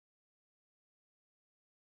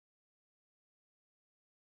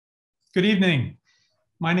Good evening.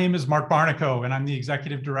 My name is Mark Barnico, and I'm the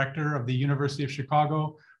Executive Director of the University of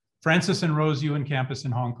Chicago, Francis and Rose Ewan campus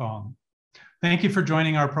in Hong Kong. Thank you for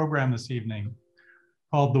joining our program this evening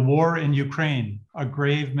called The War in Ukraine, A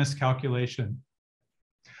Grave Miscalculation.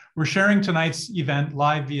 We're sharing tonight's event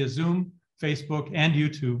live via Zoom, Facebook, and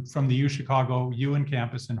YouTube from the UChicago Ewan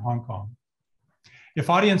campus in Hong Kong. If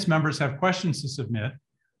audience members have questions to submit,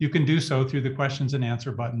 you can do so through the questions and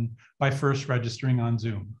answer button by first registering on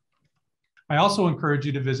Zoom. I also encourage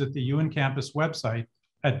you to visit the Ewan campus website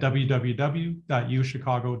at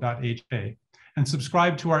www.uchicago.ha and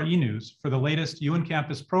subscribe to our e-news for the latest Ewan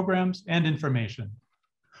campus programs and information.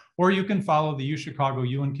 Or you can follow the UChicago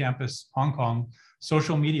Ewan campus Hong Kong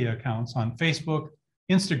social media accounts on Facebook,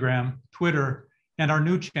 Instagram, Twitter, and our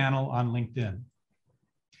new channel on LinkedIn.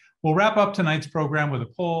 We'll wrap up tonight's program with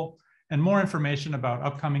a poll and more information about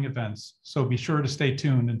upcoming events, so be sure to stay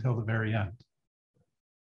tuned until the very end.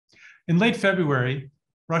 In late February,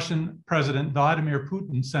 Russian President Vladimir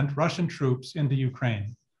Putin sent Russian troops into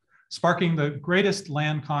Ukraine, sparking the greatest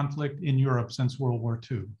land conflict in Europe since World War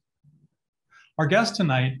II. Our guest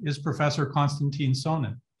tonight is Professor Konstantin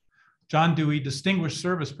Sonin, John Dewey Distinguished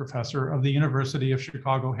Service Professor of the University of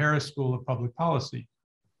Chicago Harris School of Public Policy.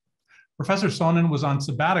 Professor Sonin was on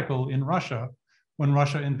sabbatical in Russia when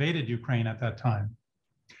Russia invaded Ukraine at that time.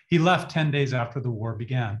 He left 10 days after the war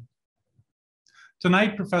began.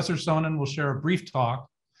 Tonight, Professor Sonin will share a brief talk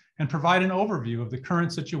and provide an overview of the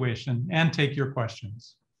current situation and take your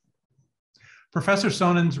questions. Professor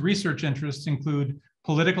Sonin's research interests include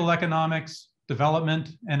political economics,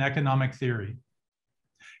 development, and economic theory.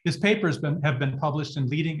 His papers have been published in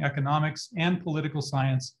leading economics and political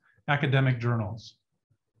science academic journals.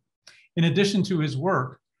 In addition to his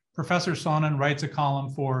work, Professor Sonin writes a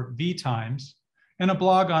column for V-Times and a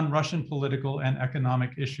blog on Russian political and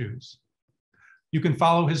economic issues. You can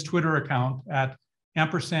follow his Twitter account at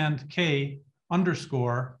 @K_SONIN.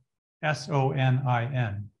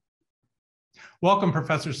 Welcome,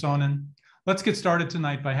 Professor Sonin. Let's get started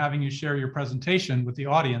tonight by having you share your presentation with the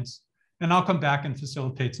audience, and I'll come back and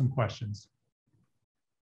facilitate some questions.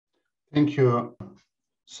 Thank you.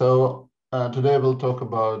 So today we'll talk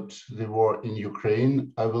about the war in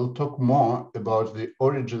Ukraine. I will talk more about the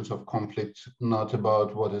origins of conflict, not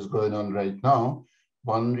about what is going on right now.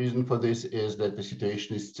 One reason for this is that the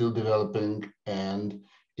situation is still developing, and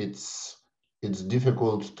it's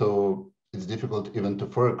difficult even to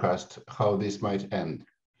forecast how this might end.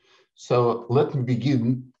 So let me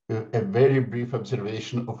begin with a very brief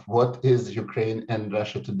observation of what is Ukraine and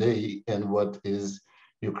Russia today and what is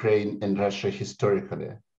Ukraine and Russia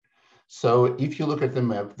historically. So if you look at the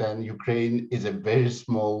map, then Ukraine is a very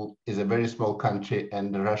small country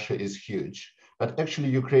and Russia is huge. But actually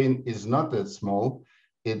Ukraine is not that small.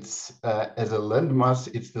 It's as a landmass,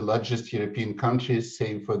 it's the largest European country,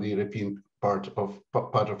 save for the European part of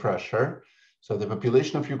Russia. So the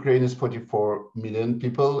population of Ukraine is 44 million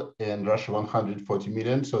people and Russia 140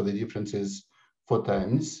 million. So the difference is 4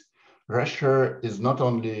 times. Russia is not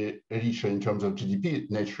only richer in terms of GDP,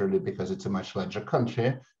 naturally, because it's a much larger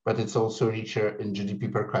country, but it's also richer in GDP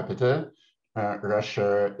per capita.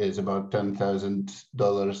 Russia is about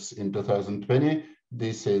 $10,000 in 2020.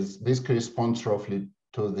 This corresponds roughly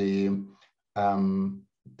to the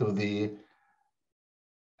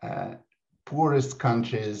poorest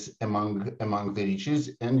countries among the richest,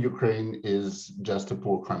 and Ukraine is just a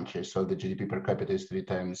poor country. So the GDP per capita is 3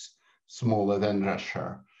 times smaller than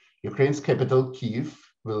Russia. Ukraine's capital, Kyiv,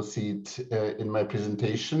 we'll see it in my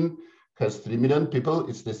presentation, has 3 million people.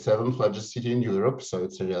 It's the 7th largest city in Europe, so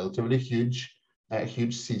it's a relatively huge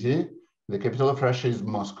city. The capital of Russia is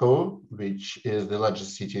Moscow, which is the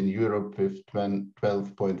largest city in Europe with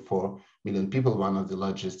 12.4 million people, one of the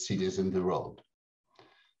largest cities in the world.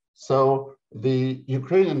 So the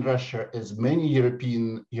Ukraine and Russia, as many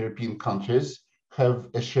European countries, have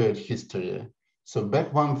a shared history. So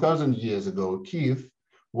back 1,000 years ago, Kyiv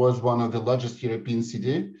was one of the largest European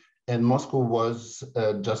cities, and Moscow was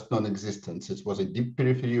just non-existent. It was a deep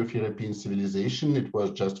periphery of European civilization. It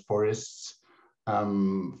was just forests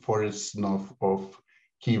north of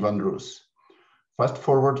Kyiv and Rus. Fast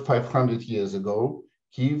forward 500 years ago,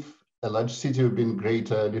 Kyiv, a large city within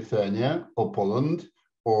Greater Lithuania or Poland,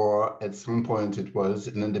 or at some point it was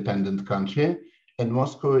an independent country, and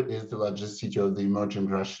Moscow is the largest city of the emerging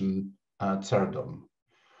Russian Tsardom.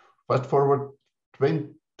 Fast forward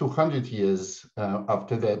 200 years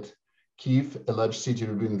after that, Kyiv, a large city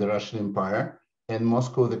within the Russian Empire, and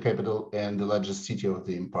Moscow, the capital and the largest city of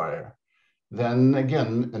the empire. Then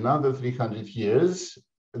again, another 300 years,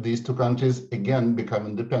 these two countries again become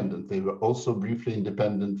independent. They were also briefly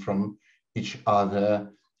independent from each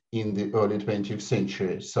other in the early 20th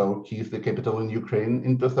century. So Kiev, the capital in Ukraine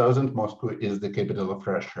in 2000, Moscow is the capital of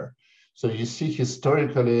Russia. So you see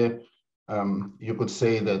historically, you could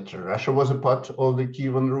say that Russia was a part of the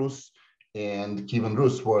Kievan Rus and Kievan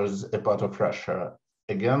Rus was a part of Russia.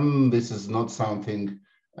 Again, this is not something,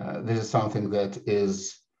 this is something that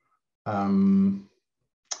is,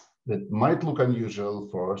 that might look unusual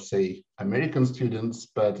for, say, American students,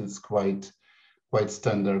 but it's quite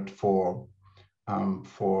standard for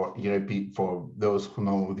those who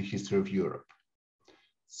know the history of Europe.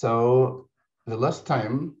 So the last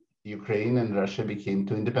time Ukraine and Russia became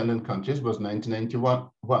two independent countries was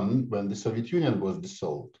 1991, when the Soviet Union was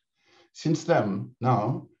dissolved. Since then,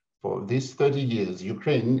 now, for these 30 years,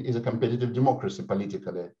 Ukraine is a competitive democracy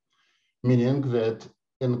politically, meaning that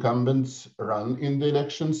incumbents run in the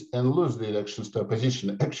elections and lose the elections to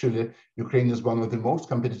opposition. Actually, Ukraine is one of the most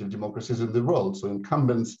competitive democracies in the world. So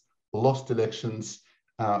incumbents lost elections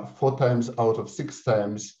 4 times out of 6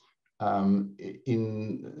 times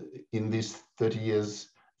in this 30 years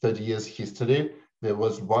history. There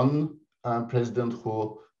was one president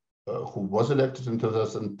who was elected in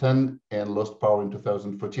 2010 and lost power in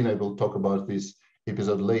 2014. I will talk about this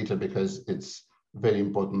episode later because it's very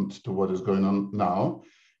important to what is going on now.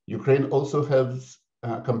 Ukraine also has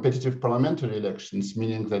competitive parliamentary elections,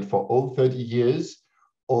 meaning that for all 30 years,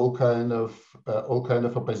 all kind of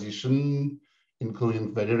opposition,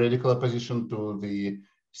 including very radical opposition to the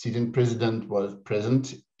sitting president, were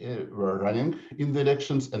running in the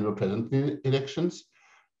elections and were present in the elections.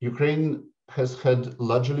 Ukraine has had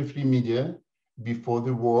largely free media before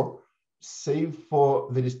the war, save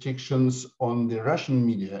for the restrictions on the Russian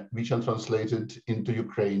media, which are translated into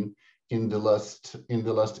Ukraine in the last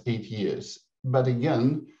 8 years. But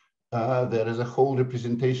again, there is a whole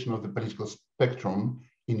representation of the political spectrum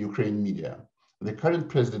in Ukraine media. The current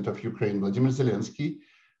president of Ukraine, Vladimir Zelensky,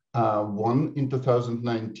 won in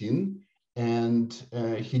 2019, and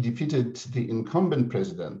he defeated the incumbent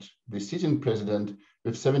president, the sitting president,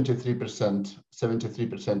 with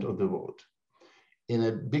 73% of the vote. In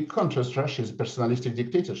a big contrast, Russia is personalistic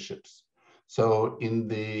dictatorships. So in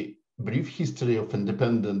the brief history of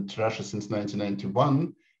independent Russia since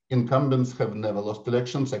 1991, incumbents have never lost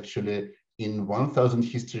elections. Actually, in 1,000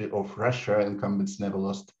 history of Russia, incumbents never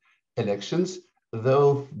lost elections,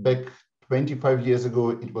 though back 25 years ago,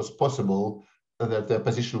 it was possible that the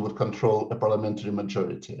opposition would control a parliamentary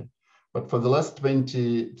majority. But for the last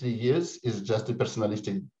 23 years, it's just a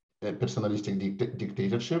personalistic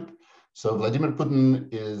dictatorship. So Vladimir Putin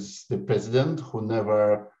is the president who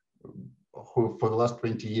for the last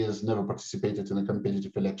 20 years never participated in the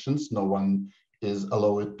competitive elections. No one is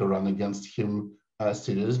allowed to run against him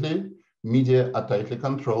seriously. Media are tightly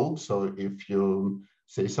controlled. So if you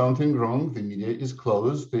say something wrong, the media is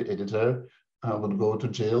closed. The editor would go to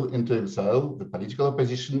jail, into exile. The political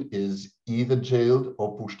opposition is either jailed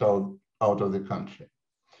or pushed out of the country.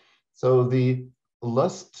 So the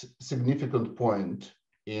last significant point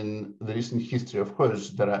in the recent history, of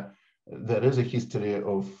course, there is a history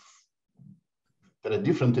of, there are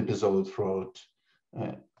different episodes throughout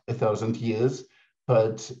 1,000 years,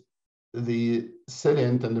 but the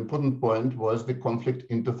salient and important point was the conflict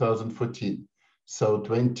in 2014. So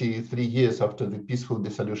 23 years after the peaceful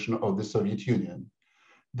dissolution of the Soviet Union.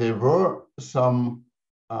 There were some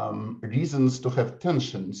reasons to have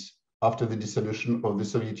tensions after the dissolution of the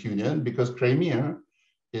Soviet Union, because Crimea,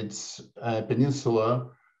 it's a peninsula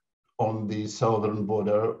on the southern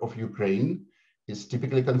border of Ukraine, is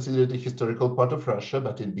typically considered a historical part of Russia,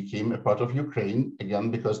 but it became a part of Ukraine, again,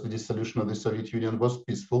 because the dissolution of the Soviet Union was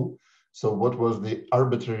peaceful. So what was the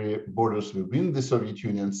arbitrary borders within the Soviet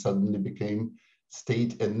Union suddenly became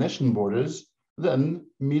state and nation borders. Then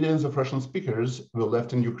millions of Russian speakers were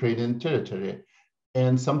left in Ukrainian territory.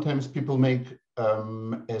 And sometimes people make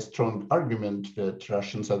a strong argument that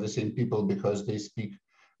Russians are the same people because they speak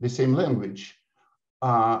the same language.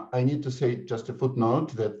 I need to say just a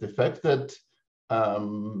footnote that the fact that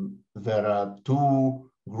there are two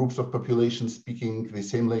groups of population speaking the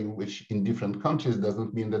same language in different countries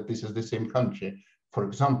doesn't mean that this is the same country. For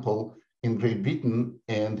example, in Great Britain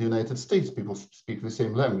and the United States, people speak the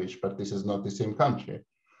same language, but this is not the same country.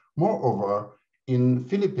 Moreover, in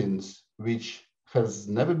Philippines, which has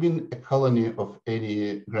never been a colony of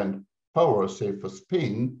any grand power, save for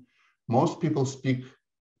Spain, most people speak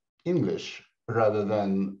English rather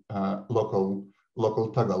than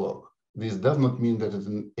local Tagalog. This does not mean that it's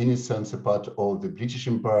in any sense a part of the British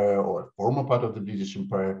Empire or a former part of the British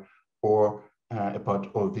Empire or a part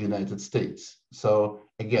of the United States. So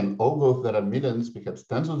again, although there are millions, perhaps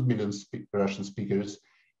tens of millions Russian speakers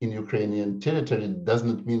in Ukrainian territory does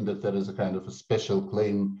not mean that there is a kind of a special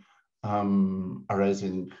claim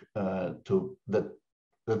arising that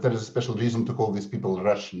there is a special reason to call these people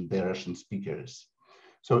Russian, they're Russian speakers.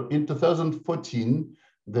 So in 2014,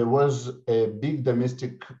 there was a big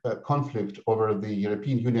domestic conflict over the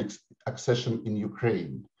European Union accession in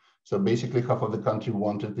Ukraine. So basically half of the country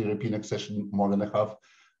wanted the European accession, more than a half.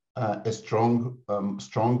 A strong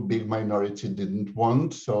big minority didn't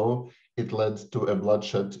want, so it led to a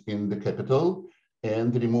bloodshed in the capital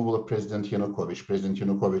and the removal of President Yanukovych. President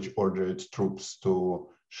Yanukovych ordered troops to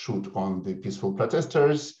shoot on the peaceful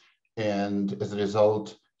protesters, and as a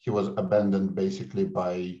result, he was abandoned basically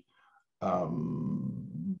by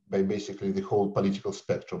basically the whole political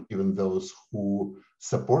spectrum. Even those who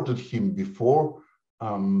supported him before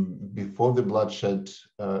the bloodshed,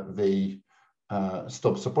 they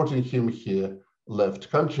stopped supporting him. He left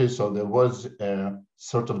country, so there was a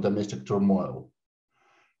sort of domestic turmoil.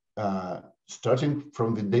 Starting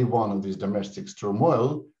from the day one of this domestic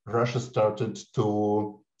turmoil, Russia started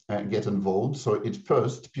to get involved. So it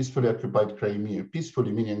first peacefully occupied Crimea,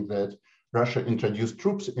 peacefully meaning that Russia introduced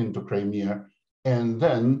troops into Crimea, and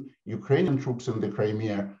then Ukrainian troops in the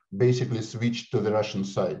Crimea basically switched to the Russian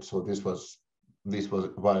side. So this was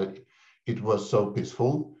why it was so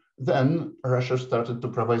peaceful. Then Russia started to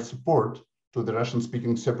provide support to the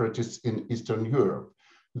Russian-speaking separatists in Eastern Europe.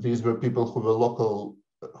 These were people who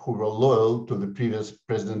were loyal to the previous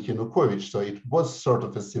President Yanukovych, so it was sort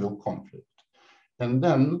of a civil conflict. And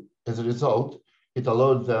then, as a result, it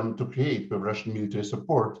allowed them to create, with Russian military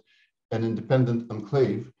support, an independent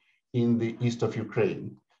enclave in the east of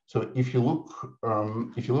Ukraine. So if you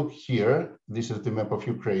look here, this is the map of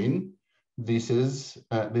Ukraine. This is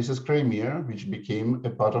Crimea, which became a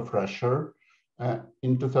part of Russia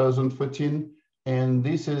in 2014, and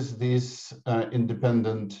this is this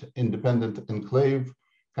independent enclave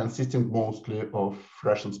consisting mostly of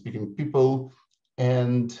Russian-speaking people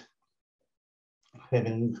and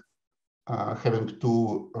having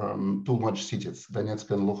two large cities, Donetsk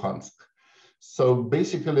and Luhansk. So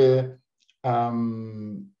basically,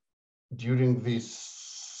 during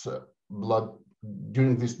this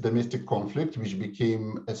domestic conflict, which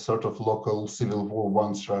became a sort of local civil war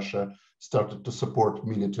once Russia started to support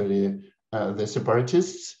military the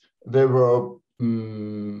separatists, there were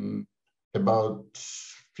about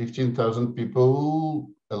 15,000 people,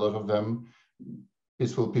 a lot of them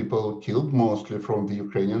peaceful people, killed, mostly from the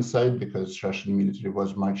Ukrainian side because Russian military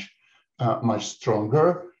was much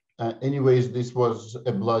stronger. Anyways, this was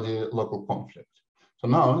a bloody local conflict. So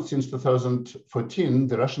now, since 2014,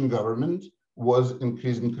 the Russian government was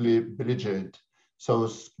increasingly belligerent. So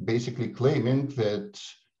basically claiming that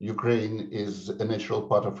Ukraine is a natural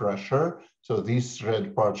part of Russia. So this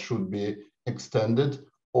red part should be extended,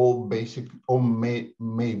 or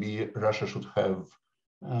maybe Russia should have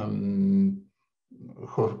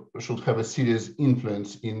a serious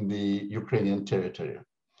influence in the Ukrainian territory.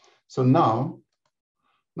 So now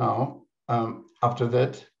after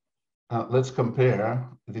that, let's compare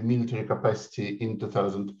the military capacity in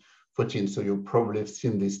 2014. So you probably have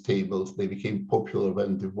seen these tables. They became popular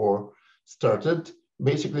when the war started.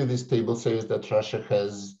 Basically, this table says that Russia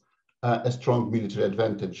has a strong military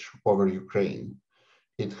advantage over Ukraine.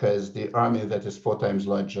 It has the army that is 4 times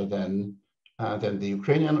larger than the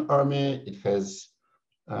Ukrainian army. It has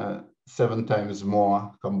 7 times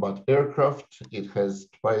more combat aircraft. It has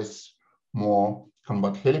twice more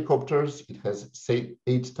combat helicopters. It has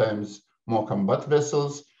 8 times more combat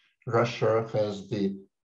vessels. Russia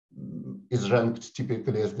is ranked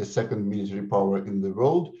typically as the 2nd military power in the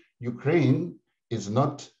world. Ukraine is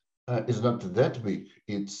not that weak.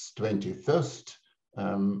 It's 21st.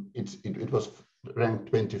 It was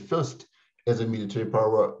ranked 21st as a military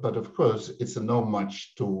power, but of course it's no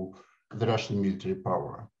match to the Russian military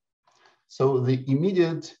power. So the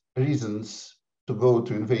immediate reasons to go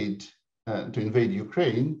to invade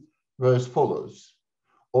Ukraine were as follows.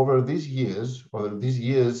 Over these years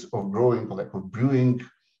of growing, like of brewing,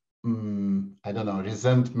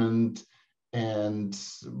 resentment, and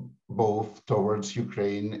both towards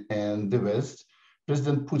Ukraine and the West,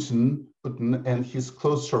 President Putin and his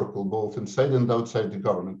close circle, both inside and outside the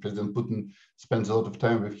government. President Putin spends a lot of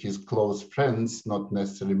time with his close friends, not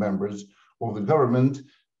necessarily members of the government.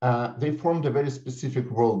 They formed a very specific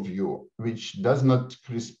worldview, which does not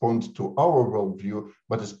correspond to our worldview,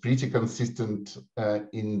 but is pretty consistent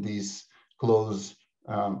in this close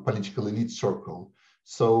political elite circle.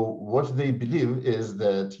 So what they believe is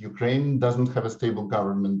that Ukraine doesn't have a stable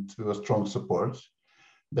government with strong support,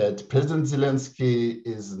 that President Zelensky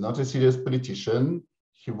is not a serious politician.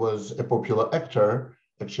 He was a popular actor,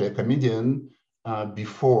 actually a comedian,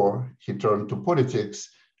 before he turned to politics.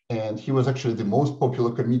 And he was actually the most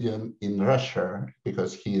popular comedian in Russia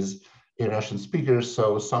because he is a Russian speaker.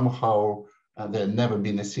 So somehow there had never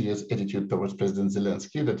been a serious attitude towards President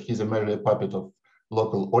Zelensky, that he's merely a puppet of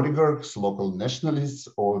local oligarchs, local nationalists,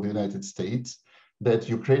 or the United States, that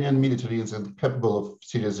Ukrainian military is incapable of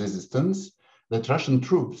serious resistance, that Russian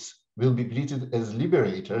troops will be greeted as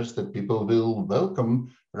liberators, that people will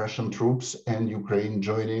welcome Russian troops and Ukraine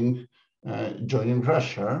joining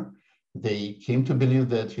Russia. They came to believe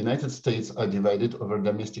that United States are divided over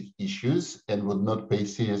domestic issues and would not pay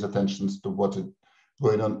serious attention to what is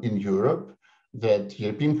going on in Europe, that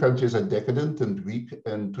European countries are decadent and weak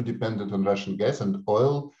and too dependent on Russian gas and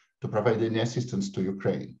oil to provide any assistance to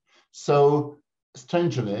Ukraine. So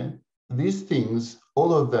strangely, these things,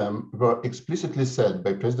 all of them were explicitly said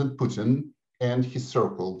by President Putin and his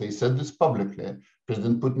circle. They said this publicly.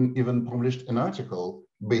 President Putin even published an article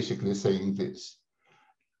basically saying this.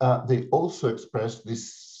 They also expressed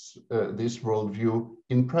this worldview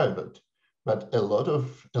in private, but a lot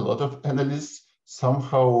of analysts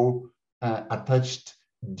somehow attached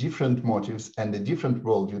different motives and a different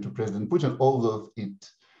worldview to President Putin, although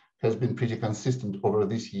it has been pretty consistent over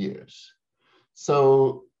these years.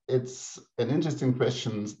 So it's an interesting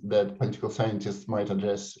question that political scientists might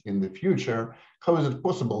address in the future. How is it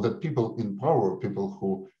possible that people in power, people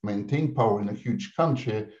who maintain power in a huge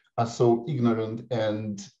country, are so ignorant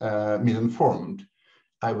and misinformed?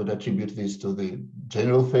 I would attribute this to the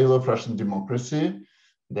general failure of Russian democracy,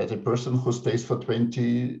 that a person who stays for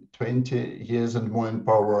 20 years and more in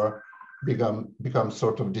power becomes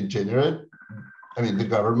sort of degenerate. I mean, the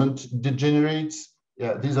government degenerates.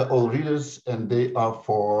 Yeah, these are all readers, and they are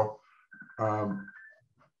for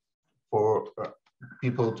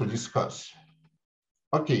people to discuss.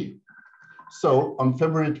 Okay, so on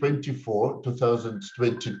February 24,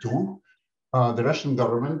 2022, the Russian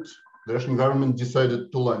government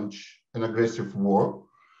decided to launch an aggressive war,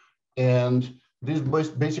 and this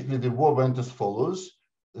basically the war went as follows.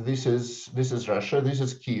 This is Russia. This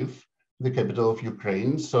is Kiev, the capital of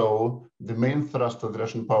Ukraine. So the main thrust of the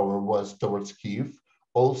Russian power was towards Kiev.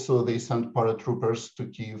 Also, they sent paratroopers to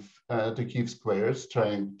Kiev squares,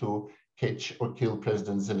 trying to catch or kill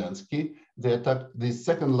President Zelensky. They attacked the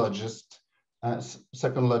second largest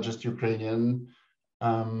Ukrainian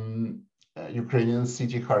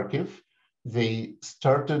city, Kharkiv. They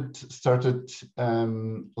started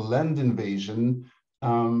land invasion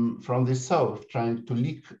from the south, trying to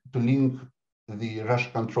link the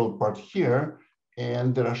Russia-controlled part here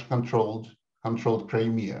and the Russia-controlled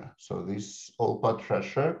Crimea. So this all part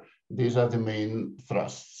Russia, these are the main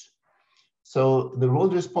thrusts. So the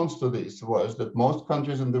world response to this was that most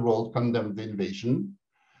countries in the world condemned the invasion.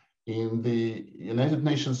 In the United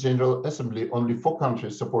Nations General Assembly, only 4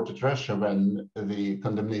 countries supported Russia when the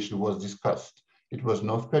condemnation was discussed. It was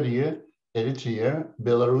North Korea, Eritrea,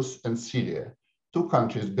 Belarus, and Syria. 2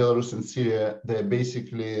 countries, Belarus and Syria, they're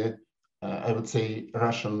basically, I would say,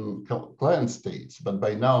 Russian client states, but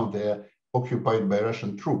by now they're occupied by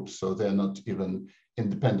Russian troops, so they're not even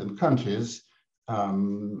independent countries.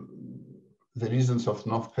 The reasons of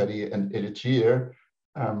North Korea and Eritrea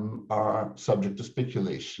are subject to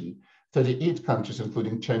speculation. 38 countries,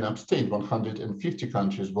 including China, abstained. 150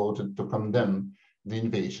 countries voted to condemn the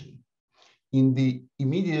invasion. In the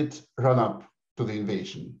immediate run-up to the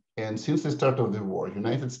invasion, and since the start of the war,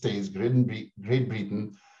 United States, Great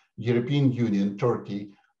Britain, European Union,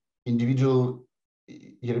 Turkey, individual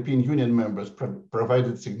European Union members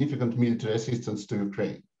provided significant military assistance to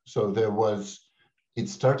Ukraine. So it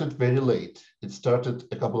started very late. It started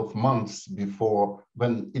a couple of months before,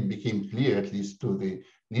 when it became clear, at least to the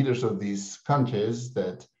leaders of these countries,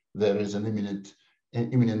 that there is an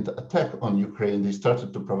imminent attack on Ukraine. They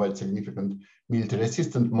started to provide significant military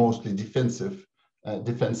assistance, mostly defensive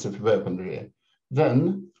weaponry.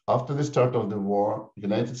 Then, after the start of the war,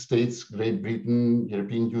 United States, Great Britain,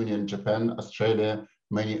 European Union, Japan, Australia,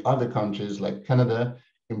 many other countries like Canada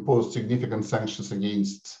imposed significant sanctions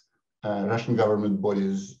against Russian government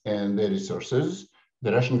bodies and their resources.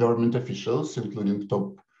 The Russian government officials, including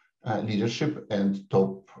top leadership and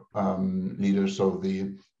top leaders of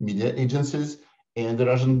the media agencies, and the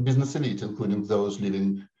Russian business elite, including those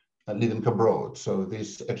living abroad. So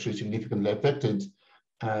this actually significantly affected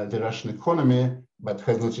the Russian economy, but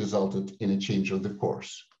has not resulted in a change of the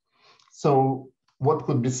course. So what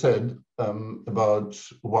could be said about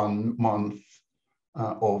 1 month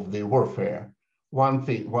of the warfare?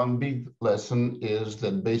 One big lesson is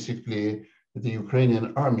that basically the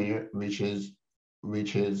Ukrainian army, which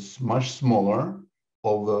is much smaller,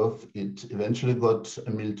 although it eventually got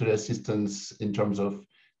military assistance in terms of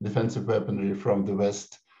defensive weaponry from the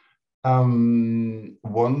West,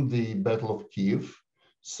 won the Battle of Kiev.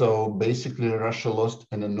 So basically, Russia lost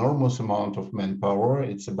an enormous amount of manpower.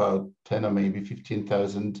 It's about 10 or maybe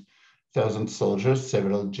 15,000 soldiers,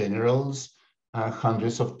 several generals,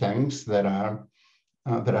 hundreds of tanks. There are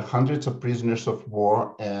hundreds of prisoners of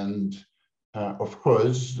war, and of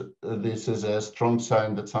course, this is a strong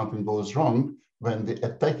sign that something goes wrong when the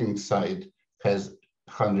attacking side has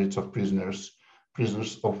hundreds of prisoners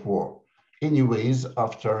of war. Anyways,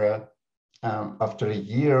 after a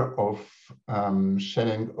year of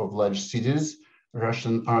shelling of large cities,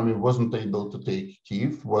 Russian army wasn't able to take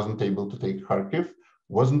Kiev, wasn't able to take Kharkiv,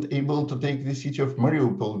 wasn't able to take the city of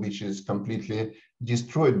Mariupol, which is completely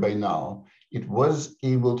destroyed by now. It was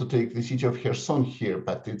able to take the city of Kherson here,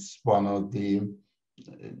 but it's one of the,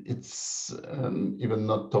 it's even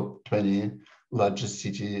not top 20 largest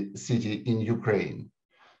city in Ukraine.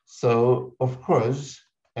 So, of course,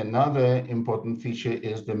 another important feature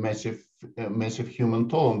is the massive human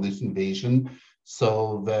toll on this invasion.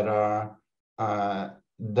 So there are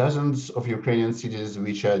dozens of Ukrainian cities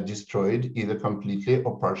which are destroyed either completely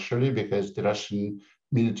or partially because the Russian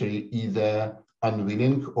military either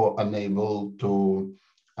unwilling or unable to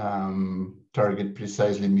target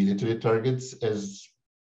precisely military targets, as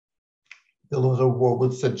the laws of war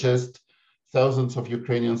would suggest. Thousands of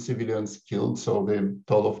Ukrainian civilians killed, so the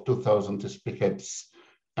toll of 2,000 is perhaps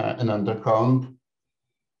an undercount,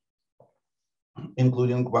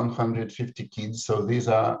 including 150 kids. So these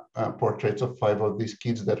are portraits of 5 of these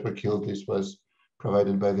kids that were killed. This was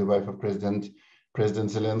provided by the wife of President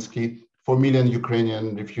Zelensky. 4 million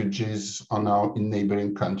Ukrainian refugees are now in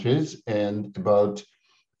neighboring countries, and about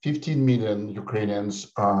 15 million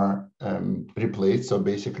Ukrainians are replaced. So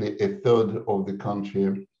basically a third of the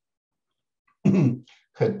country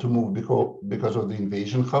had to move because of the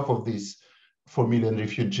invasion. Half of these 4 million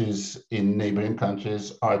refugees in neighboring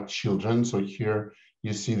countries are children. So here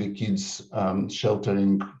you see the kids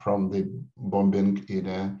sheltering from the bombing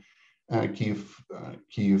in a Kiev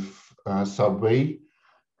subway.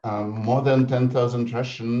 More than 10,000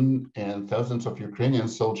 Russian and thousands of Ukrainian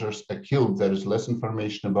soldiers are killed. There is less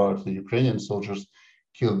information about the Ukrainian soldiers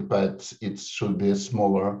killed, but it should be a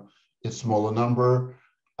smaller number.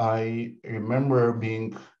 I remember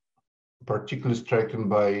being particularly stricken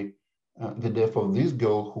by the death of this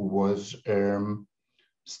girl who was a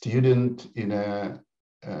student in a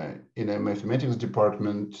mathematics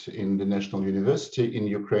department in the National University in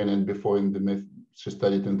Ukraine, and before she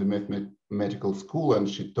studied in the mathematical school, and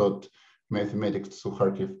she taught mathematics to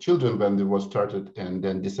Kharkiv children when the war started, and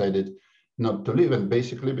then decided not to live. And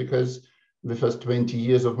basically because the first 20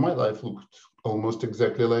 years of my life looked almost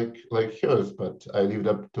exactly like hers, but I lived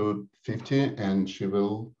up to 50, and she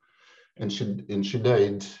died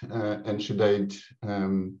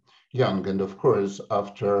young. And of course,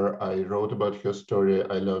 after I wrote about her story,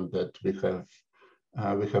 I learned that we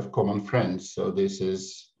have common friends. So this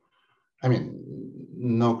is, I mean,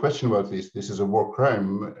 no question about this. This is a war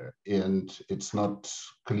crime, and it's not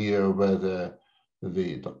clear whether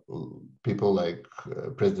the people like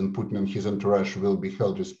President Putin and his entourage will be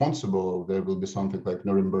held responsible. There will be something like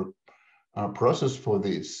Nuremberg process for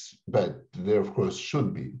this, but there, of course,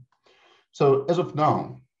 should be. So as of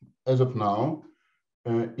now,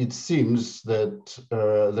 it seems that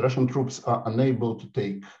the Russian troops are unable to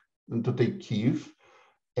take Kyiv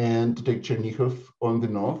and to take Chernihiv on the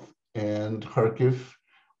north and Kharkiv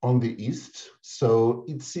on the east. So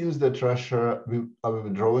it seems that Russia are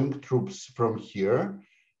withdrawing troops from here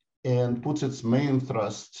and puts its main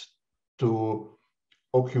thrust to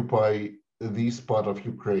occupy this part of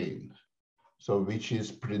Ukraine, so which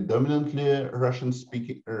is predominantly Russian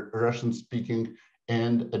speaking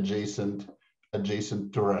and adjacent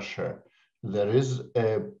to Russia. There is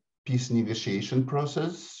a peace negotiation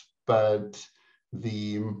process, but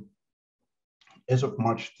as of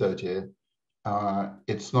March 30,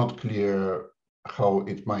 it's not clear how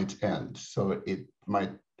it might end. So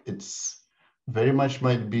it's very much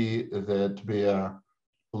might be that we are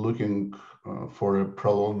looking for a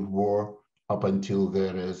prolonged war up until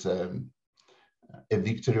there is a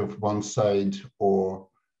victory of one side, or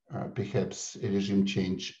perhaps a regime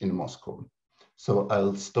change in Moscow. So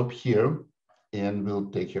I'll stop here and we'll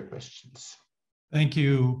take your questions. Thank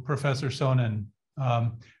you, Professor Sonin.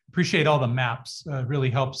 Appreciate all the maps. Really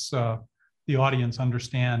helps the audience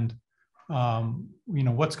understand,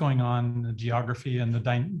 what's going on, the geography and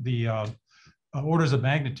the orders of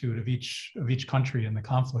magnitude of each country in the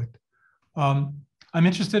conflict. I'm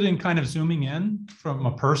interested in kind of zooming in from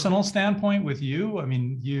a personal standpoint with you. I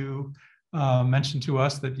mean, you mentioned to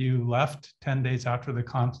us that you left 10 days after the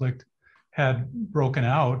conflict had broken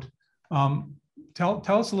out. Tell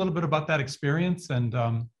us a little bit about that experience, and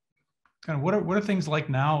kind of what are things like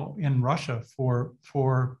now in Russia for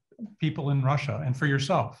people in Russia and for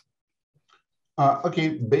yourself? Okay,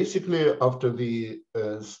 basically after the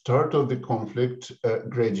start of the conflict,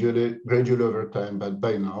 gradually over time, but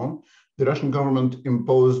by now, the Russian government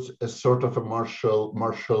imposed a sort of a martial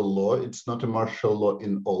law. It's not a martial law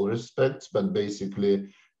in all respects, but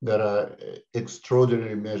basically there are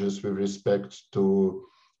extraordinary measures with respect to,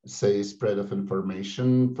 say, spread of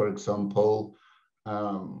information. For example,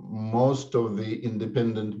 most of the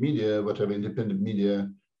independent media, whatever independent media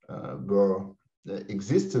were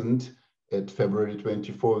existent at February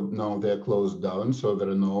 24th, now they're closed down, so there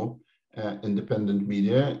are no independent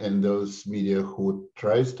media, and those media who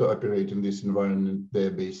tries to operate in this environment,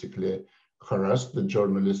 they're basically harassed. The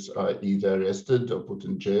journalists are either arrested or put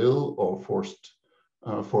in jail or forced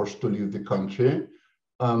to leave the country.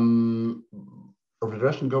 The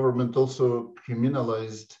Russian government also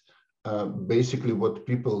criminalized basically what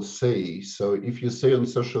people say. So if you say on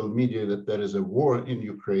social media that there is a war in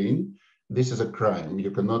Ukraine, this is a crime.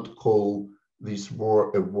 You cannot call this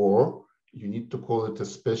war a war. You need to call it a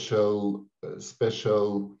special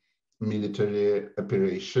military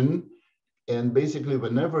operation. And basically,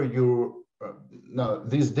 whenever you now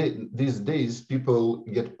these days, people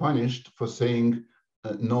get punished for saying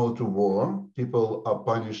no to war. People are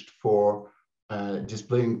punished for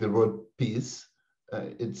displaying the word peace.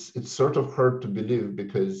 It's sort of hard to believe,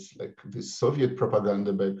 because like the Soviet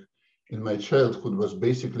propaganda back in my childhood was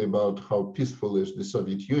basically about how peaceful is the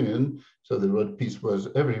Soviet Union. So the word peace was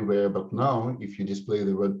everywhere. But now, if you display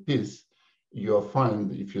the word peace, you are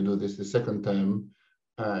fined. If you do this the second time,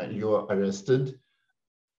 you are arrested.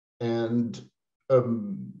 And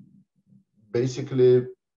basically,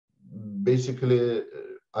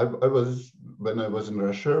 I was, when I was in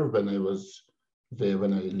Russia, when I was there,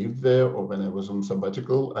 when I lived there, or when I was on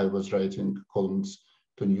sabbatical, I was writing columns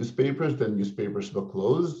to newspapers. Then newspapers were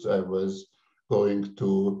closed. I was going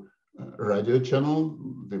to radio channel.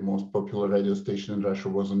 The most popular radio station in Russia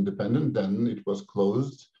was independent. Then it was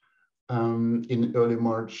closed. In early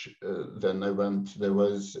March, then I went, there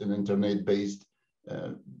was an internet-based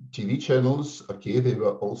TV channels. Okay, they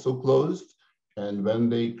were also closed. And when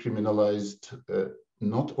they criminalized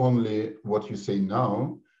not only what you say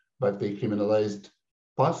now, but they criminalized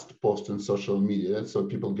past posts on social media. So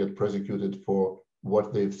people get prosecuted for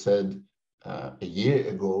what they've said a year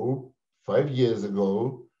ago, 5 years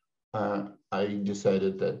ago. I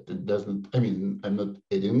decided that it doesn't, I mean, I'm not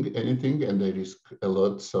adding anything and I risk a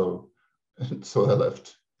lot. So I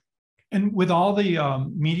left. And with all the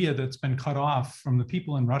media that's been cut off from the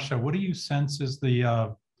people in Russia, what do you sense is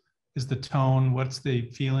the tone? What's the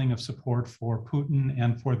feeling of support for Putin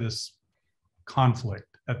and for this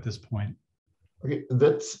conflict at this point? Okay,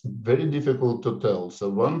 that's very difficult to tell. So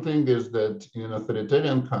one thing is that in an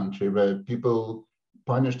authoritarian country where people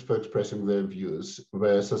punished for expressing their views,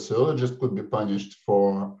 where sociologists could be punished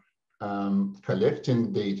for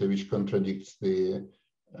collecting data which contradicts the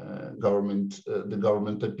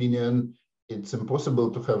government opinion, it's impossible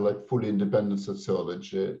to have like fully independent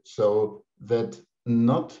sociology. So that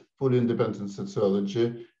not fully independent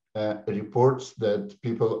sociology reports that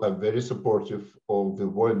people are very supportive of the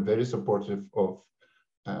war and very supportive of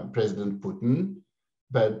President Putin.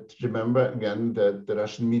 But remember again that the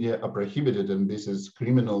Russian media are prohibited, and this is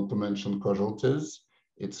criminal to mention casualties.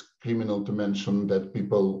 It's criminal to mention that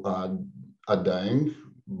people are dying,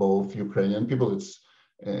 both Ukrainian people.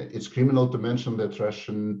 It's criminal to mention that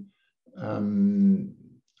Russian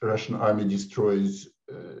army destroys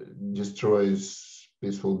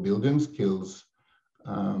peaceful buildings, kills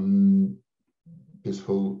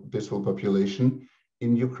peaceful population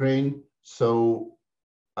in Ukraine. So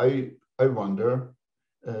I wonder,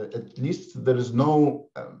 at least there is no,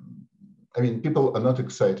 I mean, people are not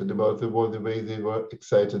excited about the war the way they were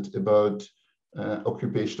excited about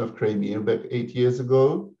occupation of Crimea back 8 years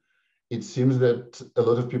ago. It seems that a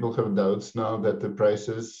lot of people have doubts now that the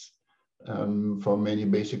prices for many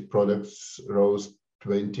basic products rose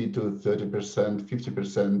 20 to 30%,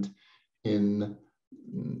 50% in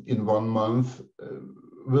 1 month.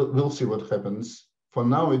 We'll see what happens. For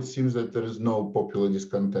now, it seems that there is no popular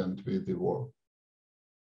discontent with the war.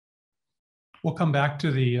 We'll come back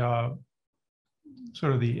to the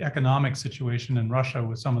sort of the economic situation in Russia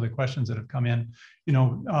with some of the questions that have come in. You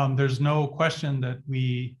know, there's no question that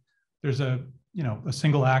there's a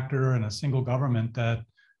single actor and a single government that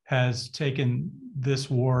has taken this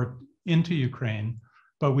war into Ukraine,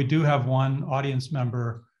 but we do have one audience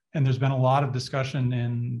member, and there's been a lot of discussion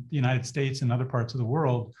in the United States and other parts of the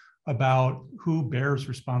world about who bears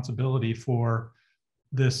responsibility for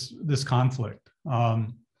this conflict.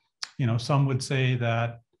 Some would say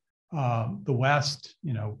that the West,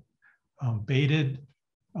 baited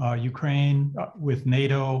Ukraine with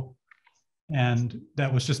NATO, and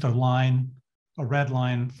that was just a red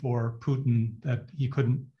line for Putin, that he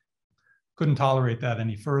couldn't tolerate that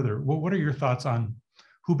any further. What are your thoughts on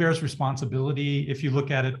who bears responsibility if you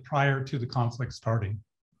look at it prior to the conflict starting?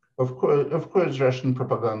 Of course, Russian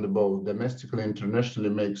propaganda, both domestically and internationally,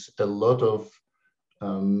 makes a lot of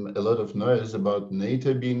noise about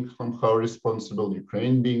NATO being somehow responsible,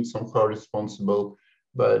 Ukraine being somehow responsible.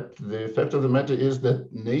 But the fact of the matter is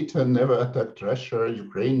that NATO never attacked Russia,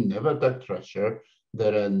 Ukraine never attacked Russia.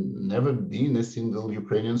 There had never been a single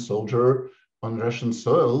Ukrainian soldier on Russian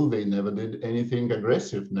soil. They never did anything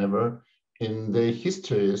aggressive, never in their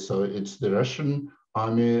history. So it's the Russian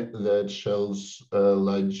army that shells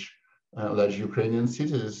large Ukrainian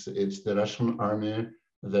cities. It's the Russian army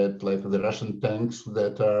that, like the Russian tanks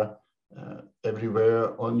that are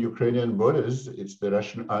everywhere on Ukrainian borders. It's the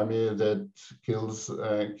Russian army that kills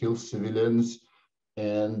civilians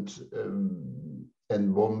and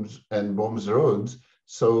bombs roads.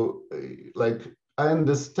 So, I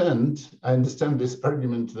understand this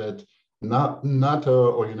argument that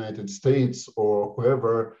NATO or United States or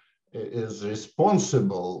whoever is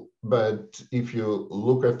responsible, but if you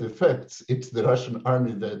look at the facts, it's the Russian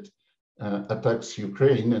army that attacks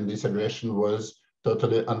Ukraine, and this aggression was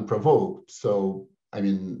totally unprovoked. So, I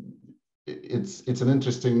mean, these are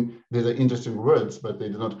interesting words, but they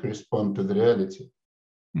do not correspond to the reality.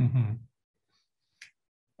 Mm-hmm.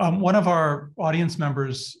 One of our audience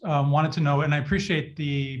members wanted to know, and I appreciate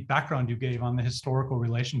the background you gave on the historical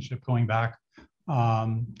relationship going back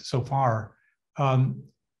so far.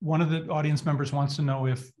 One of the audience members wants to know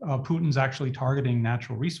if Putin's actually targeting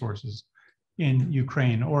natural resources in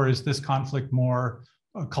Ukraine, or is this conflict more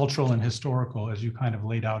cultural and historical, as you kind of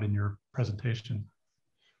laid out in your presentation?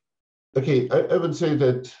 Okay, I would say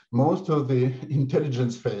that most of the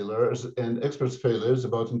intelligence failures and experts' failures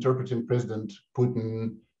about interpreting President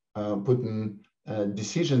Putin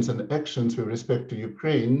decisions and actions with respect to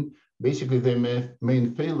Ukraine, basically their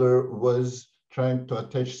main failure was trying to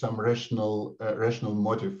attach some rational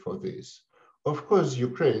motive for this. Of course,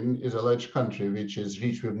 Ukraine is a large country which is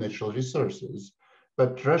rich with natural resources,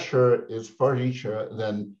 but Russia is far richer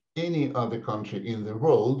than any other country in the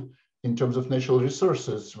world in terms of natural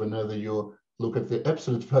resources. Whenever you look at the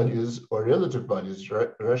absolute values or relative values,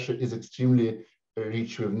 Russia is extremely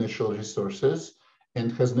rich with natural resources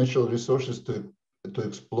and has natural resources to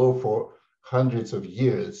explore for hundreds of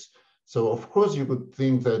years. So of course you could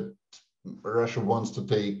think that Russia wants to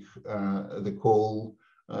take the coal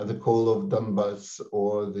of Donbass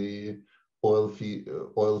or the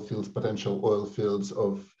potential oil fields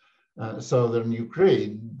of southern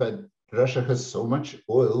Ukraine, but Russia has so much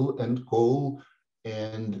oil and coal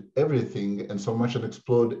and everything, and so much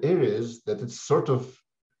unexplored areas that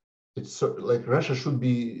it's like Russia should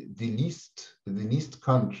be the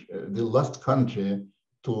last country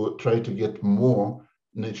to try to get more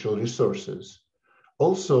natural resources.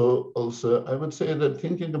 Also, I would say that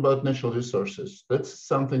thinking about natural resources, that's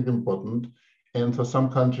something important. And for some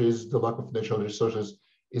countries, the lack of natural resources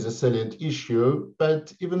is a salient issue.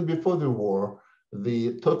 But even before the war,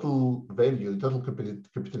 the total value, total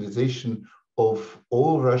capitalization of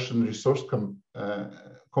all Russian resource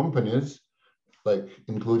companies, like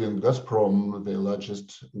including Gazprom, the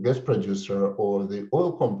largest gas producer, or the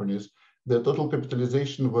oil companies, their total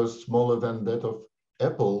capitalization was smaller than that of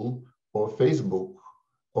Apple or Facebook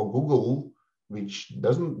or Google, which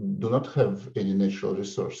do not have any natural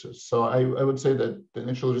resources. So I would say that the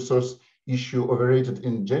natural resource issue overrated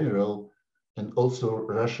in general, and also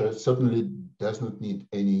Russia certainly does not need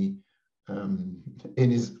any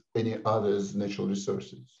others natural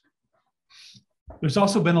resources. There's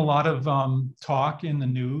also been a lot of talk in the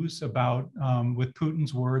news about, with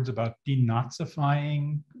Putin's words, about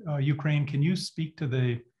denazifying Ukraine. Can you speak to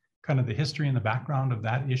the kind of the history and the background of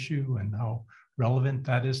that issue and how relevant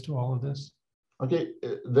that is to all of this? Okay,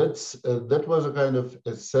 that was a kind of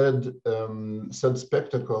a sad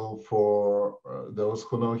spectacle for those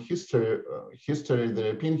who know history, the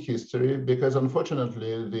European history, because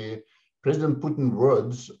unfortunately the President Putin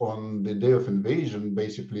words on the day of invasion,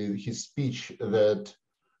 basically his speech that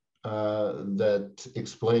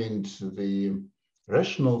explained the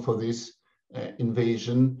rationale for this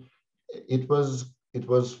invasion, it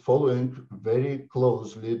was following very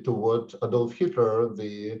closely to what Adolf Hitler,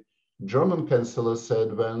 the German chancellor,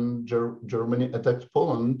 said when Germany attacked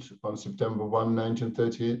Poland on September 1,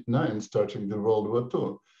 1939, starting the World War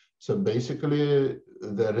II. So basically,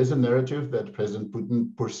 there is a narrative that President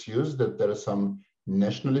Putin pursues, that there are some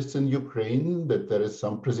nationalists in Ukraine, that there is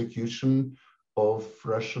some persecution of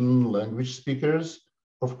Russian language speakers.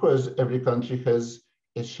 Of course, every country has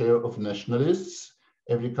a share of nationalists.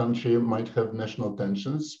 Every country might have national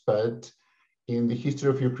tensions, but in the history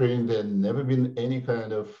of Ukraine, there had never been any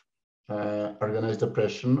kind of organized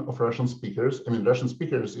oppression of Russian speakers. I mean, Russian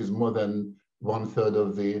speakers is more than a third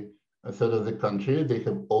of the country. They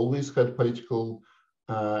have always had political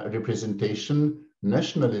representation.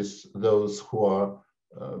 Nationalists, those who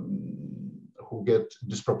get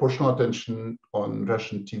disproportional attention on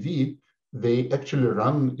Russian TV, they actually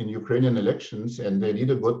run in Ukrainian elections, and their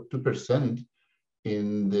leader got 2%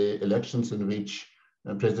 in the elections in which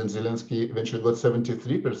President Zelensky eventually got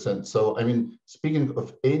 73%. So, I mean, speaking of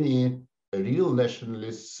any real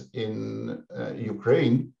nationalists in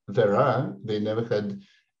Ukraine, they never had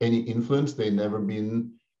any influence. They never been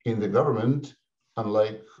in the government,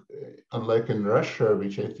 unlike in Russia,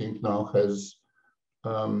 which I think now has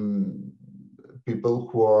people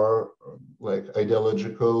who are like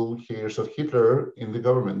ideological heirs of Hitler in the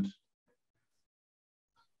government.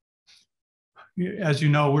 As you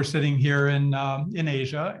know, we're sitting here in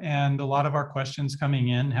Asia, and a lot of our questions coming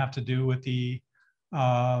in have to do with the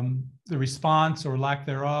response or lack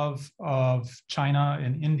thereof of China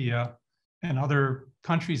and India and other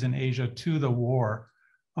countries in Asia to the war.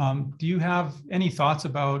 Do you have any thoughts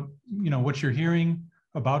about what you're hearing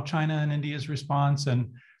about China and India's response?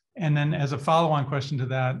 And then as a follow-on question to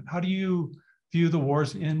that, how do you view the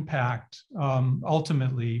war's impact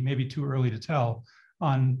ultimately, maybe too early to tell,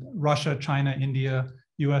 on Russia, China, India,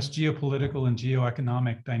 US geopolitical and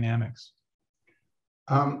geoeconomic dynamics?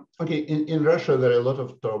 Okay, in Russia, there are a lot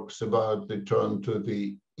of talks about the turn to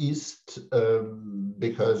the East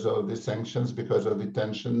because of the sanctions, because of the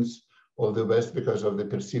tensions, or the West because of the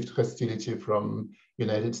perceived hostility from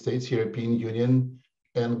United States, European Union,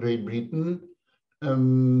 and Great Britain.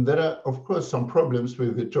 There are, of course, some problems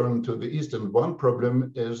with the turn to the East, and one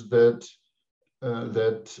problem is that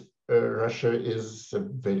Russia is a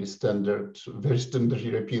very standard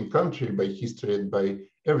European country by history and by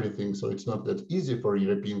everything. So it's not that easy for a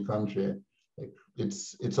European country. Like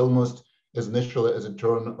it's almost as natural as a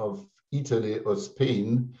turn of Italy or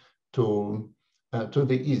Spain to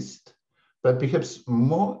the East. But perhaps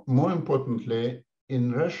more importantly,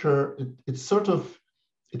 in Russia,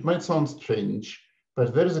 it might sound strange,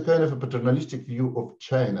 but there is a kind of a paternalistic view of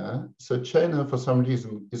China. So China, for some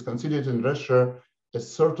reason, is considered in Russia as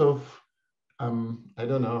sort of, I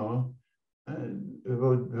don't know,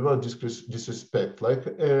 without disrespect, like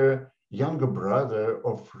a younger brother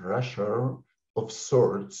of Russia of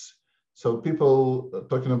sorts. So people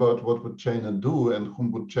talking about what would China do and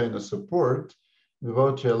whom would China support,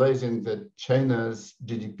 without realizing that China's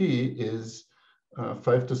GDP is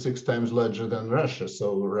 5 to 6 times larger than Russia.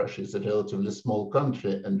 So Russia is a relatively small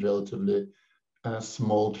country and relatively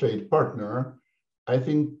small trade partner. I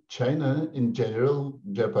think China in general,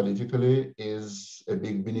 geopolitically, is a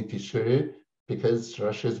big beneficiary because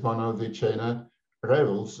Russia is one of the China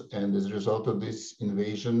rivals. And as a result of this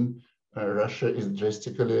invasion, Russia is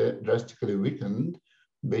drastically weakened.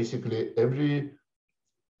 Basically, every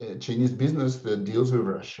Chinese business that deals with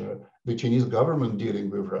Russia, the Chinese government dealing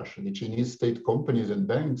with Russia, the Chinese state companies and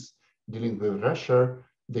banks dealing with Russia,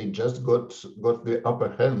 they just got the upper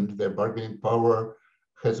hand. Their bargaining power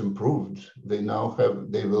has improved. They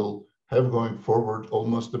will have going forward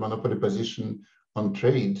almost a monopoly position on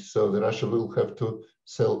trade. So the Russia will have to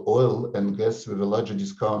sell oil and gas with a larger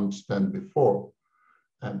discount than before.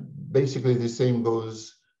 And basically the same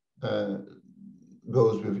goes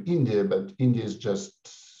with India, but India is just,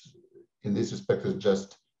 in this respect, is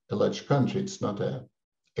just a large country. It's not an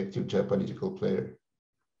active geopolitical player.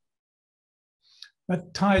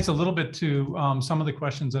 That ties a little bit to some of the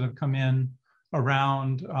questions that have come in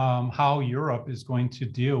around how Europe is going to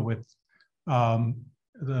deal with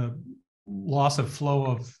the loss of flow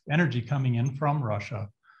of energy coming in from Russia.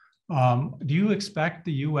 Do you expect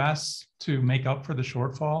the US to make up for the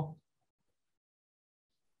shortfall?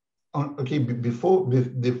 Okay, before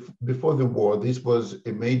the war, this was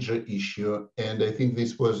a major issue, and I think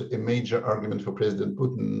this was a major argument for President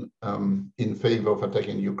Putin in favor of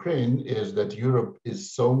attacking Ukraine, is that Europe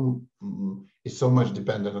is so much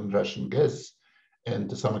dependent on Russian gas, and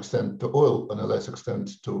to some extent to oil, and a less extent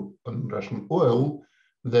on Russian oil,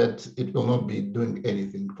 that it will not be doing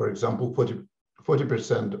anything. For example,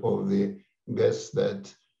 40% of the gas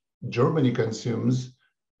that Germany consumes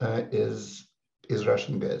is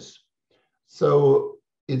Russian gas. So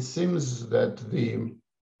it seems that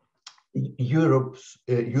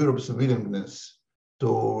Europe's willingness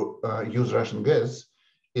to use Russian gas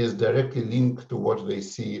is directly linked to what they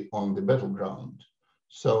see on the battleground.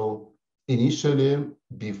 So initially,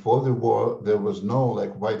 before the war, there was no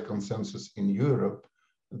like wide consensus in Europe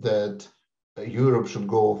that Europe should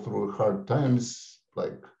go through hard times,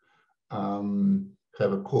 like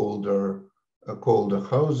have a colder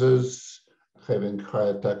houses, having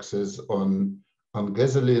higher taxes on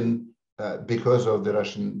gasoline because of the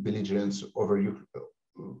Russian belligerence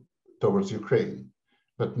towards Ukraine.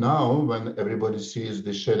 But now, when everybody sees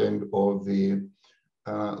the shelling of the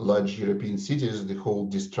large European cities, the whole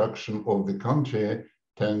destruction of the country,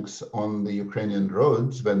 tanks on the Ukrainian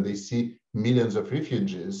roads, when they see millions of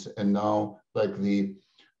refugees, and now like the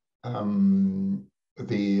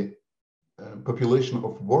population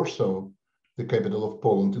of Warsaw, the capital of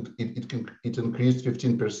Poland, it increased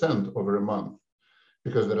 15% over a month,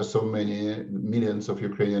 because there are so many millions of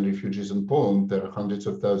Ukrainian refugees in Poland. There are hundreds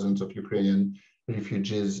of thousands of Ukrainian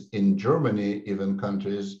refugees in Germany, even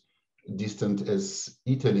countries distant as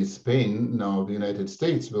Italy, Spain. Now the United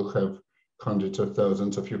States will have hundreds of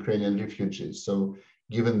thousands of Ukrainian refugees. So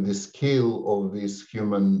given the scale of this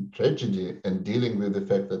human tragedy and dealing with the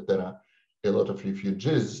fact that there are a lot of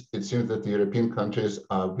refugees, it seems that the European countries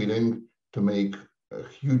are willing to make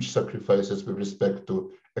huge sacrifices with respect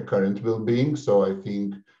to a current well-being. So I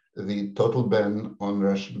think the total ban on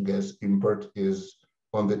Russian gas import is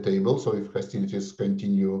on the table. So if hostilities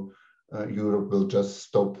continue, Europe will just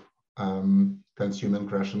stop consuming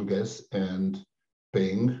Russian gas and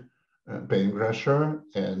paying Russia.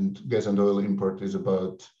 And gas and oil import is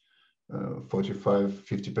about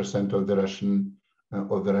 45–50% of the Russian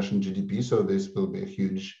GDP. So this will be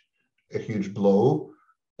a huge blow.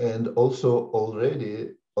 And also already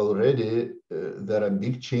there are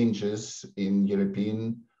big changes in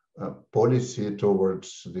European policy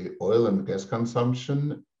towards the oil and gas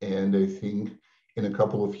consumption. And I think in a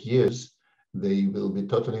couple of years, they will be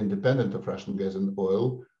totally independent of Russian gas and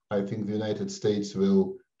oil. I think the United States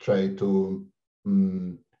will try to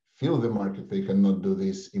fill the market. They cannot do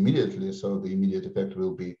this immediately. So the immediate effect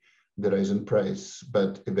will be the rise in price.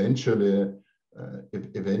 But eventually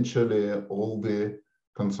all the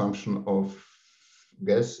consumption of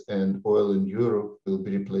gas and oil in Europe will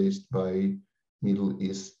be replaced by Middle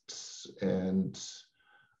East and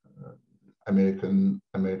American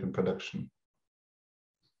production.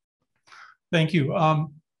 Thank you.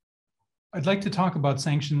 I'd like to talk about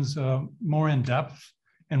sanctions more in depth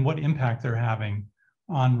and what impact they're having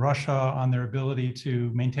on Russia, on their ability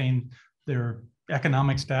to maintain their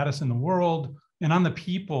economic status in the world, and on the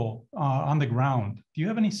people on the ground. Do you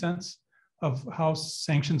have any sense of how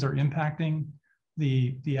sanctions are impacting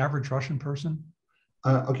the average Russian person?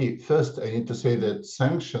 Okay, first I need to say that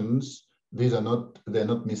sanctions, they're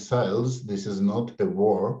not missiles. This is not a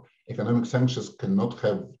war. Economic sanctions cannot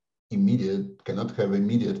have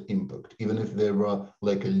immediate impact. Even if there were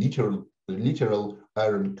like a literal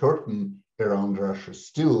iron curtain around Russia,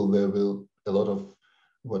 still there will a lot of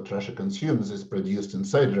what Russia consumes is produced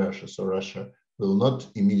inside Russia. So Russia will not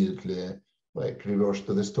immediately like reverse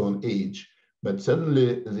to the Stone Age. But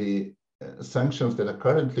suddenly the sanctions that are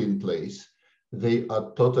currently in place, they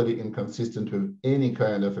are totally inconsistent with any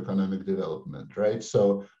kind of economic development, right?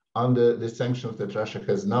 So under the sanctions that Russia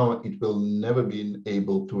has now, it will never be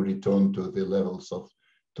able to return to the levels of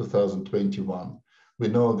 2021. We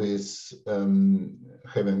know this,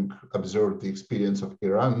 having observed the experience of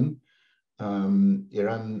Iran.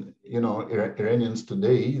 Iranians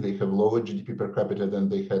today, they have lower GDP per capita than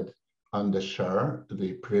they had under Shah,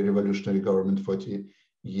 the pre-revolutionary government 40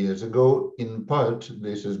 years ago. In part,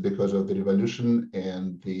 this is because of the revolution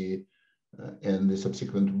and the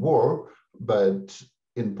subsequent war, but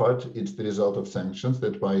in part, it's the result of sanctions.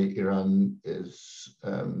 That's why Iran is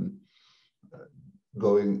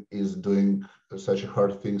doing such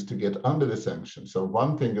hard things to get under the sanctions. So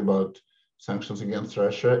one thing about sanctions against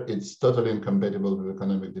Russia, it's totally incompatible with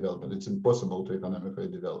economic development. It's impossible to economically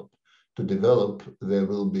develop. To develop, you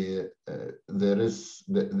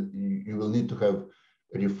will need to have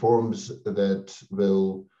reforms that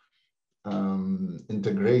will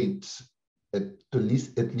integrate at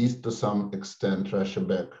least to some extent Russia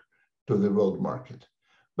back to the world market.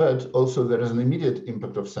 But also there is an immediate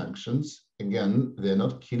impact of sanctions. Again, they're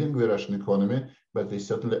not killing the Russian economy, but they're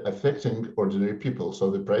certainly affecting ordinary people. So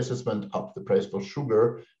the prices went up. The price for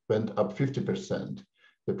sugar went up 50%.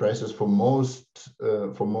 The prices for most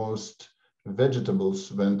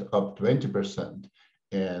vegetables went up 20%.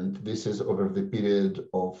 And this is over the period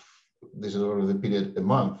a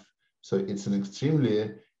month. So it's an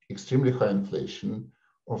extremely high inflation.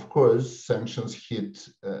 Of course, sanctions hit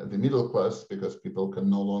the middle class because people can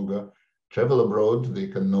no longer travel abroad, they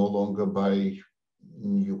can no longer buy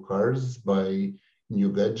new cars, buy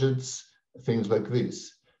new gadgets, things like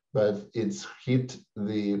this. But it's hit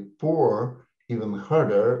the poor even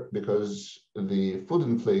harder because the food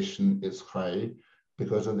inflation is high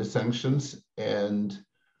because of the sanctions, and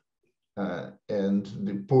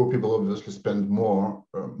the poor people obviously spend more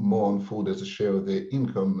on food as a share of their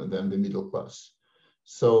income than the middle class.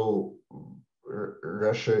 So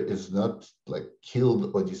Russia is not like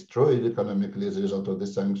killed or destroyed economically as a result of the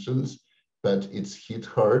sanctions, but it's hit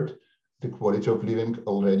hard. The quality of living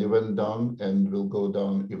already went down and will go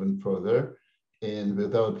down even further. And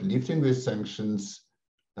without lifting these sanctions,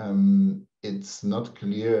 it's not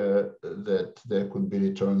clear that there could be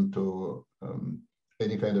return to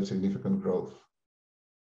any kind of significant growth.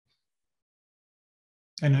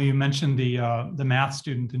 I know you mentioned the math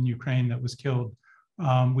student in Ukraine that was killed.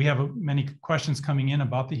 We have many questions coming in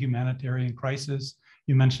about the humanitarian crisis.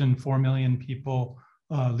 You mentioned 4 million people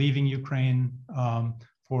leaving Ukraine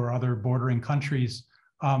for other bordering countries.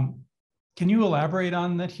 Can you elaborate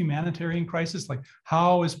on that humanitarian crisis? Like,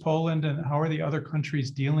 how is Poland and how are the other countries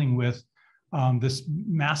dealing with this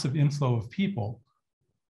massive inflow of people?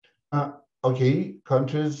 Okay,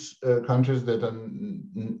 countries that are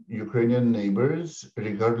Ukrainian neighbors,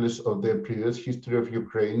 regardless of their previous history of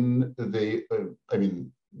Ukraine, they, I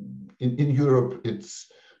mean, in Europe, it's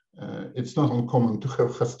not uncommon to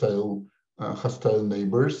have hostile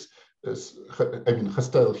neighbors. I mean,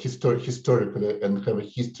 hostile historically, and have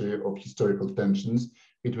a history of historical tensions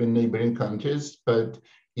between neighboring countries. But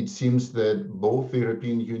it seems that both the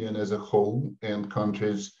European Union as a whole and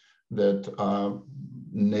countries that are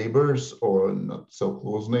neighbors or not so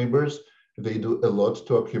close neighbors, they do a lot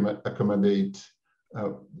to accommodate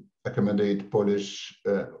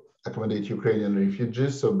Ukrainian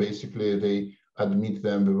refugees. So basically, they admit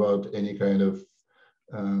them without any kind of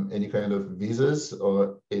visas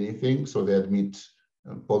or anything. So they admit,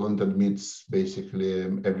 Poland admits basically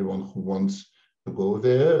everyone who wants to go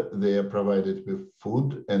there. They are provided with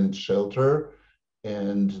food and shelter,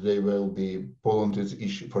 and they will be, Poland is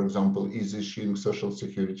for example, is issuing social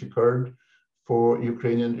security card for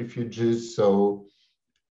Ukrainian refugees. So,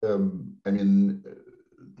 I mean,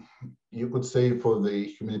 you could say for the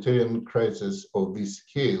humanitarian crisis of this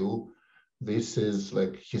scale, this is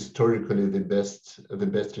like historically the best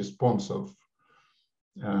response of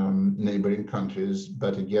neighboring countries.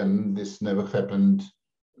 But again, this never happened.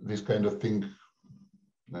 This kind of thing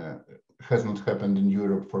has not happened in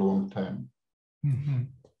Europe for a long time. Mm-hmm.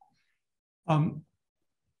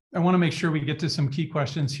 I want to make sure we get to some key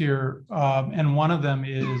questions here, and one of them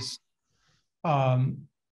is do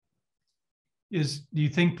you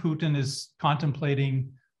think Putin is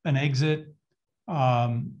contemplating an exit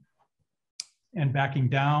and backing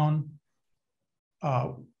down?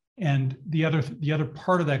 And the other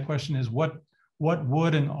part of that question is what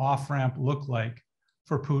would an off-ramp look like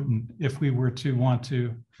for Putin if we were to want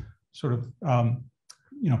to sort of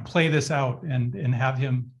play this out and have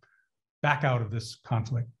him back out of this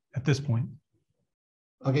conflict at this point?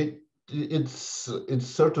 Okay, it's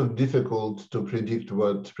sort of difficult to predict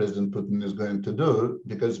what President Putin is going to do,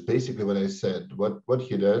 because basically what I said, what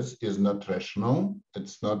he does is not rational.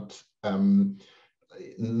 It's not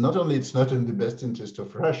only it's not in the best interest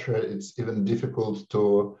of Russia, it's even difficult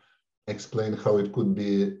to explain how it could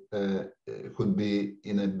be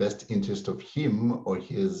in the best interest of him or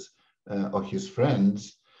his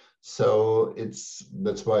friends. So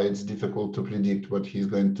that's why it's difficult to predict what he's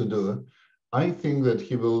going to do. I think that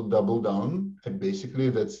he will double down, and basically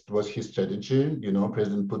that was his strategy. You know,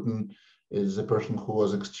 President Putin is a person who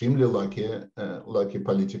was extremely lucky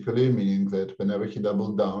politically, meaning that whenever he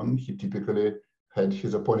doubled down, he typically had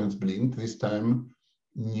his opponents blinked. This time,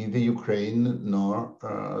 neither Ukraine nor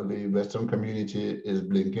the Western community is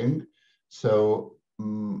blinking. So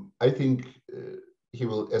I think he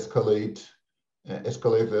will escalate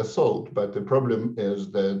the assault. But the problem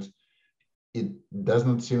is that it does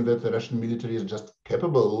not seem that the Russian military is just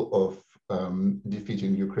capable of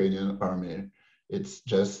defeating Ukrainian army. It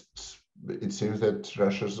seems that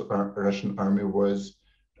Russian army was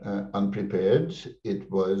unprepared.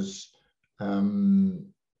 It was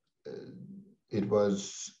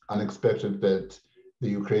unexpected that the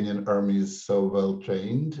Ukrainian army is so well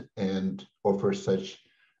trained and offers such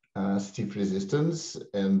stiff resistance,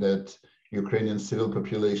 and that Ukrainian civil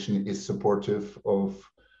population is supportive of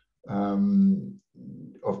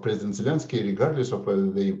President Zelensky, regardless of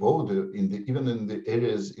whether they vote even in the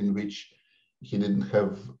areas in which he didn't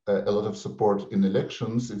have a lot of support in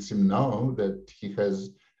elections. It seems now that he has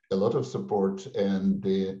a lot of support, and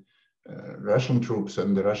the Russian troops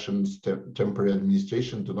and the Russian temporary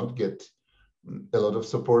administration do not get a lot of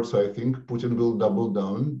support. So I think Putin will double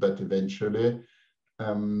down, but eventually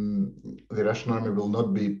the Russian army will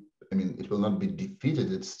not be, it will not be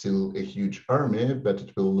defeated. It's still a huge army, but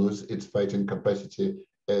it will lose its fighting capacity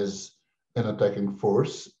as an attacking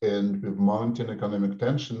force. And with mounting economic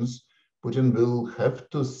tensions, Putin will have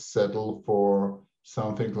to settle for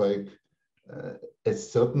something like a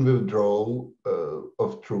certain withdrawal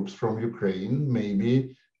of troops from Ukraine,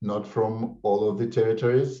 maybe not from all of the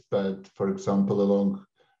territories, but for example, along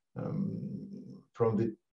from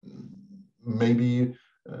the, maybe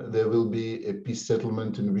there will be a peace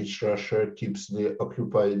settlement in which Russia keeps the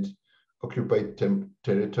occupied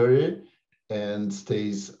territory and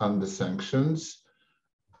stays under sanctions.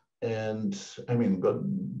 And God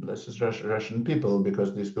blesses Russian people,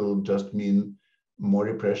 because this will just mean more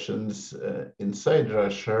repressions inside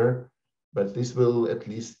Russia, but this will at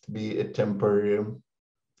least be a temporary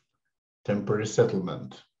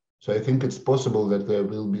settlement. So I think it's possible that there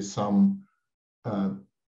will be some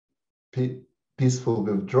peaceful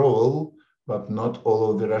withdrawal, but not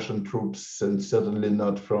all of the Russian troops, and certainly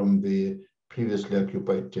not from the previously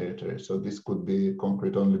occupied territory. So this could be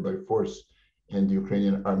conquered only by force, and the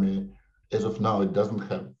Ukrainian army, as of now, it doesn't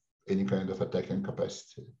have any kind of attacking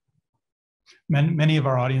capacity. Many of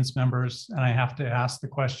our audience members, and I have to ask the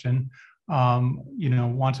question,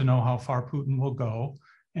 want to know how far Putin will go,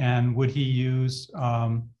 and would he use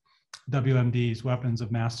WMDs, weapons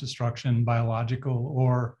of mass destruction, biological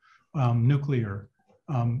or nuclear?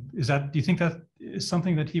 Do you think that is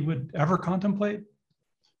something that he would ever contemplate?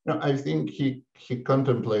 No, I think he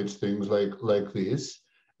contemplates things like this.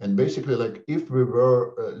 And basically, like, if we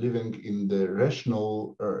were living in the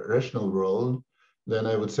rational world, then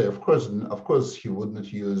I would say, of course, he would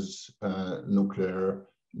not use nuclear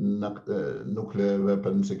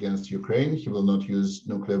weapons against Ukraine. He will not use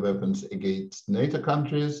nuclear weapons against NATO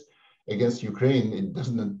countries. Against Ukraine, it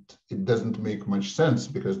doesn't make much sense,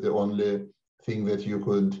 because the only thing that you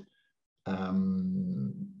could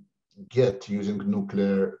get using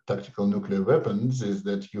tactical nuclear weapons is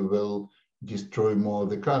that you will destroy more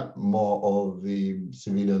of the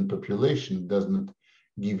civilian population. It doesn't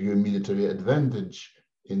give you a military advantage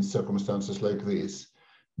in circumstances like this.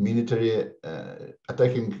 Military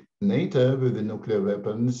attacking NATO with the nuclear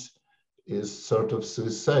weapons is sort of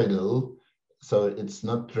suicidal. So it's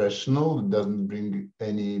not rational, it doesn't bring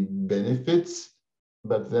any benefits.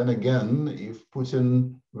 But then again, if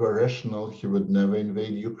Putin were rational, he would never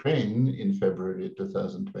invade Ukraine in February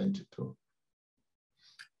 2022.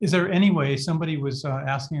 Is there any way, somebody was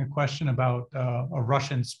asking a question about a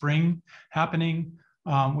Russian spring happening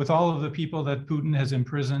with all of the people that Putin has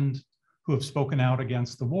imprisoned who have spoken out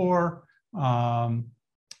against the war?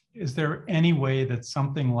 Is there any way that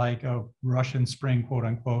something like a Russian spring, quote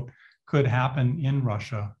unquote, could happen in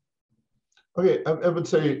Russia? Okay, I would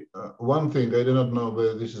say one thing. I do not know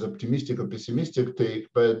whether this is optimistic or pessimistic take,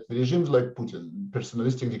 but regimes like Putin,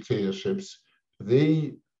 personalistic dictatorships,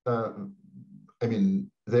 they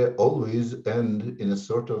always end in a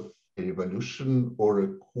sort of a revolution or a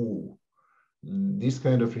coup. These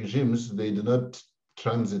kind of regimes, they do not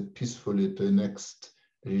transit peacefully to the next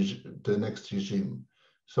regime.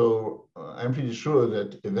 So I'm pretty sure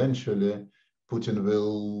that eventually Putin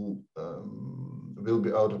will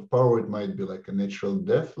be out of power. It might be like a natural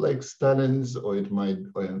death, like Stalin's, or it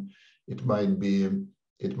might be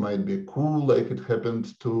a coup, like it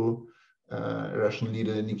happened to Russian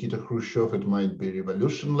leader Nikita Khrushchev. It might be a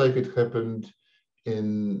revolution, like it happened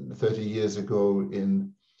 30 years ago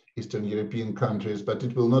in Eastern European countries. But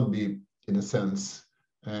it will not be, in a sense,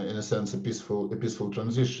 a peaceful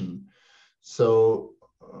transition. So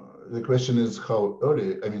the question is how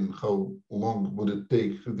early, how long would it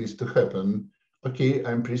take this to happen? Okay,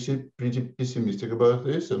 I'm pretty pessimistic about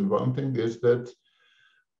this. And one thing is that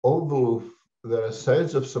although there are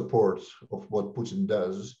sides of support of what Putin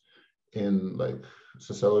does in like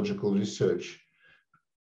sociological research,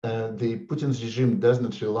 the Putin's regime does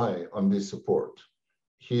not rely on this support.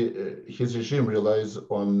 His regime relies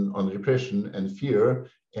on repression and fear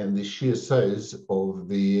and the sheer size of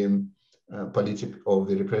the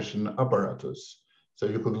repression apparatus. So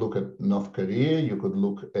you could look at North Korea, you could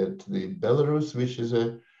look at the Belarus, which is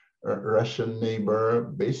a Russian neighbor.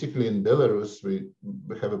 Basically in Belarus, we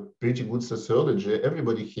have a pretty good sociology.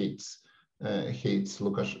 Everybody hates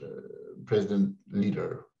president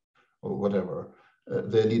leader or whatever.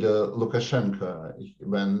 The leader Lukashenko,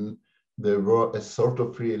 when there were a sort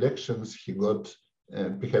of free elections, he got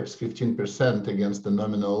perhaps 15% against the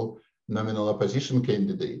nominal opposition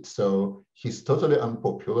candidate. So he's totally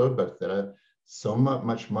unpopular, but there are so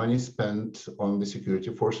much money spent on the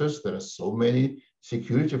security forces. There are so many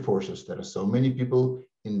security forces. There are so many people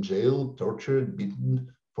in jail, tortured, beaten,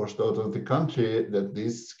 forced out of the country, that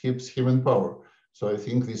this keeps him in power. So I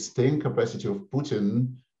think the staying capacity of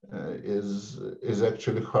Putin is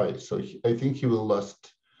actually high. So I think he will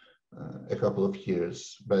last a couple of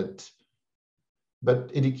years, but a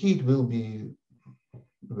decade will be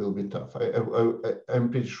tough. I'm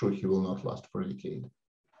pretty sure he will not last for a decade.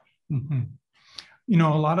 Mm-hmm. You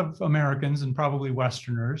know, a lot of Americans and probably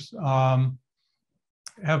Westerners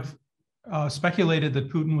have speculated that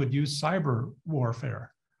Putin would use cyber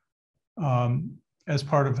warfare as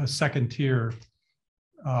part of a second tier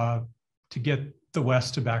to get the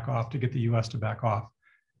West to back off, to get the US to back off.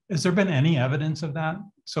 Has there been any evidence of that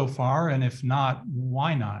so far? And if not,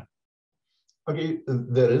 why not? Okay,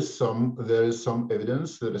 there is some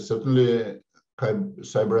evidence. There is certainly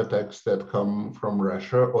cyber attacks that come from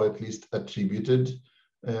Russia, or at least attributed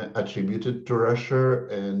to Russia,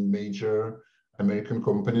 and major American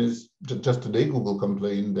companies. Just today, Google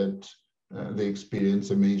complained that they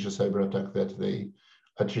experienced a major cyber attack that they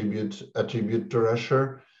attribute to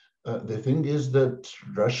Russia. The thing is that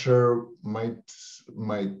Russia might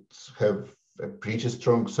have a pretty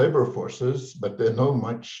strong cyber forces, but they're not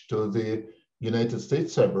much to the United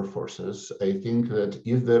States cyber forces. I think that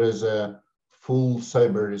if there is a full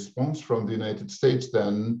cyber response from the United States,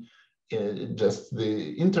 then just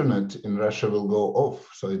the internet in Russia will go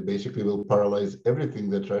off. So it basically will paralyze everything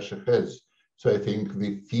that Russia has. So I think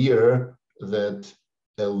the fear that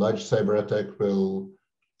a large cyber attack will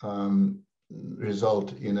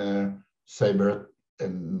result in a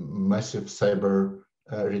massive cyber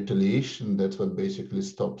retaliation, that's what basically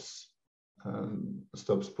stops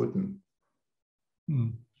Putin.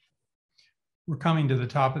 We're coming to the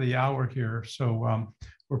top of the hour here, so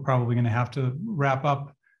we're probably going to have to wrap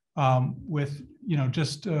up with, you know,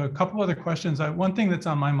 just a couple other questions. One thing that's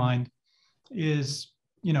on my mind is,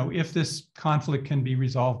 you know, if this conflict can be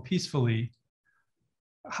resolved peacefully,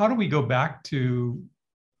 how do we go back to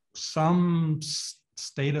some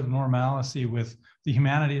state of normalcy with the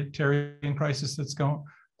humanitarian crisis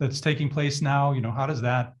that's taking place now? You know, how does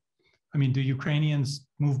that, I mean, do Ukrainians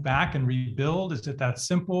move back and rebuild? Is it that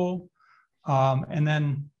simple? And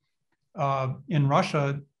then in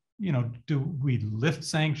Russia, you know, do we lift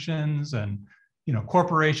sanctions and, you know,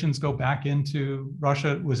 corporations go back into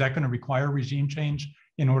Russia? Was that going to require regime change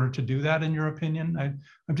in order to do that, in your opinion?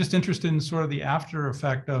 I'm just interested in sort of the after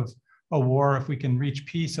effect of a war, if we can reach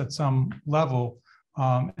peace at some level,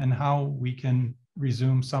 and how we can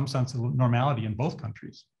resume some sense of normality in both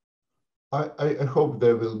countries. I hope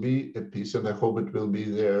there will be a peace, and I hope it will be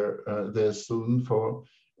there soon for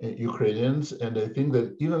Ukrainians. And I think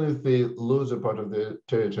that even if they lose a part of their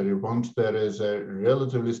territory, once there is a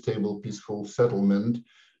relatively stable, peaceful settlement,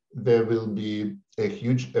 there will be a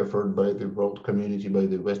huge effort by the world community, by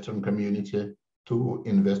the Western community, to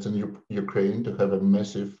invest in Ukraine, to have a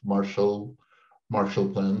massive Marshall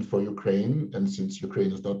Plan for Ukraine. And since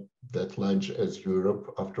Ukraine is not that large as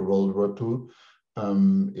Europe after World War II,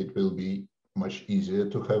 it will be much easier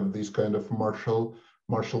to have this kind of Marshall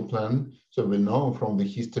Plan. So we know from the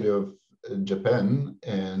history of Japan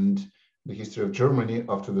and the history of Germany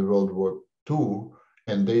after the World War II,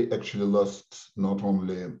 and they actually lost not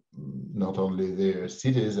only their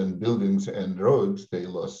cities and buildings and roads, they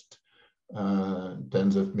lost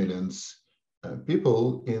tens of millions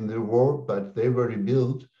people in the war, but they were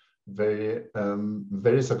rebuilt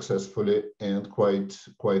very successfully and quite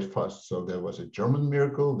fast. So there was a German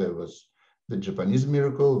miracle, there was the Japanese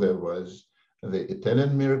miracle, there was the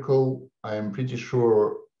Italian miracle. I am pretty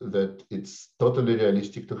sure that it's totally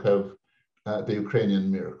realistic to have the Ukrainian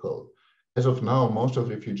miracle. As of now, most of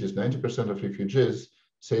refugees, 90% of refugees,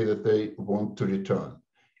 say that they want to return.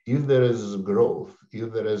 If there is growth,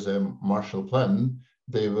 if there is a Marshall Plan,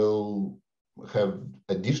 they will have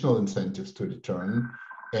additional incentives to return.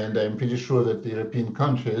 And I'm pretty sure that the European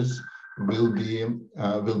countries will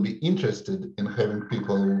be interested in having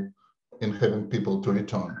people to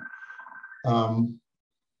return.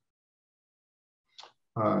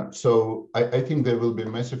 So I think there will be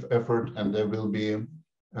massive effort, and there will be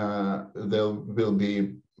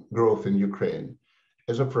growth in Ukraine.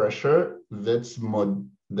 As of Russia, that's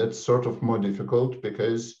sort of more difficult,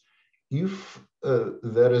 because if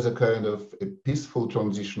there is a kind of a peaceful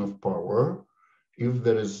transition of power, if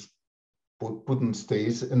there is Putin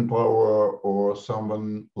stays in power or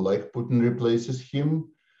someone like Putin replaces him,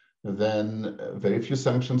 then very few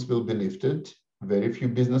sanctions will be lifted, very few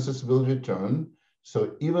businesses will return.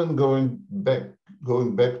 So even going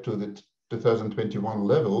back to the 2021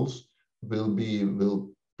 levels will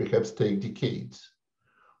perhaps take decades.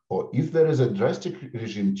 or if there is a drastic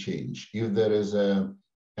regime change, if there is a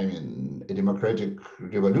democratic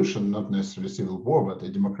revolution, not necessarily civil war, but a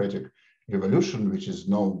democratic revolution, which is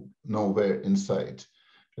nowhere in sight,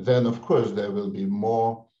 then of course there will be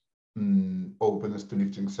more openness to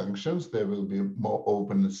lifting sanctions. There will be more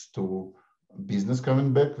openness to business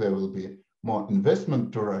coming back. There will be more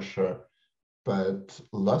investment to Russia. But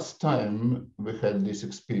last time we had this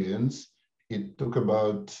experience, it took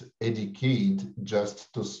about a decade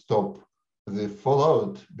just to stop the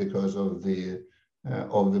fallout because of the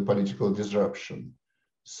political disruption.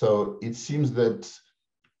 So it seems that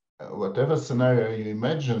whatever scenario you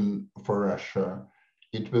imagine for Russia,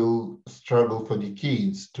 it will struggle for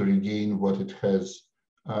decades to regain what it has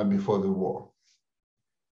before the war.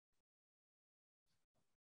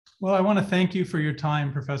 Well, I want to thank you for your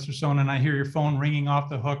time, Professor Sonin. I hear your phone ringing off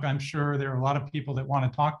the hook. I'm sure there are a lot of people that want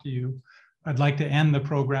to talk to you. I'd like to end the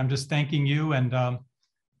program just thanking you. And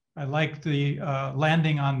I like the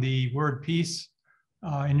landing on the word peace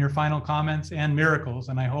in your final comments and miracles.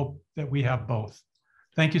 And I hope that we have both.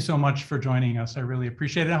 Thank you so much for joining us. I really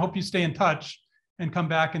appreciate it. I hope you stay in touch and come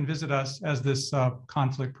back and visit us as this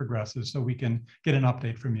conflict progresses so we can get an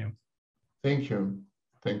update from you. Thank you.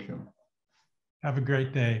 Thank you. Have a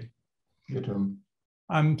great day. You too.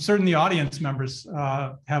 I'm certain the audience members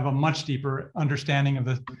have a much deeper understanding of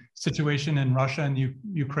the situation in Russia and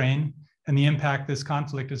Ukraine and the impact this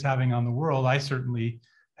conflict is having on the world. I certainly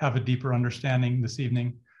have a deeper understanding this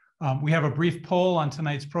evening. We have a brief poll on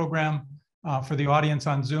tonight's program for the audience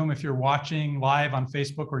on Zoom. If you're watching live on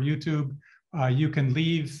Facebook or YouTube, you can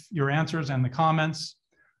leave your answers and the comments.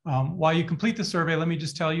 While you complete the survey, let me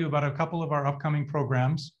just tell you about a couple of our upcoming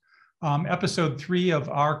programs. Episode 3 of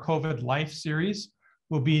our COVID Life series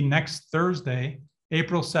will be next Thursday,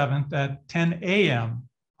 April 7th at 10 a.m.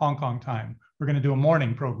 Hong Kong time. We're going to do a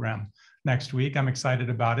morning program next week. I'm excited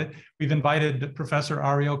about it. We've invited Professor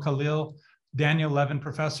Ariel Khalil, Daniel Levin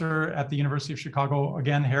Professor at the University of Chicago,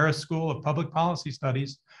 again, Harris School of Public Policy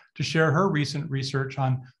Studies, to share her recent research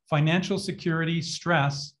on financial security,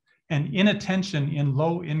 stress, and inattention in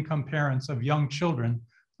low-income parents of young children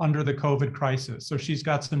under the COVID crisis. So she's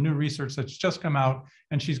got some new research that's just come out,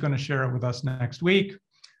 and she's going to share it with us next week.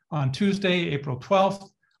 On Tuesday, April 12th,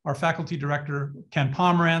 our faculty director, Ken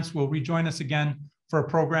Pomerantz, will rejoin us again for a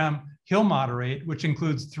program he'll moderate, which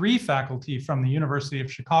includes 3 faculty from the University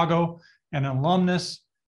of Chicago and an alumnus.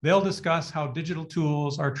 They'll discuss how digital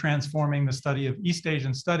tools are transforming the study of East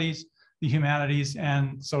Asian studies, the humanities,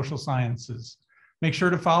 and social sciences. Make sure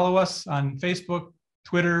to follow us on Facebook,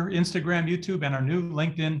 Twitter, Instagram, YouTube, and our new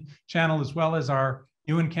LinkedIn channel, as well as our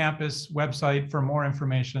UN Campus website for more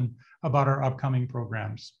information about our upcoming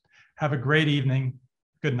programs. Have a great evening.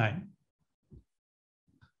 Good night.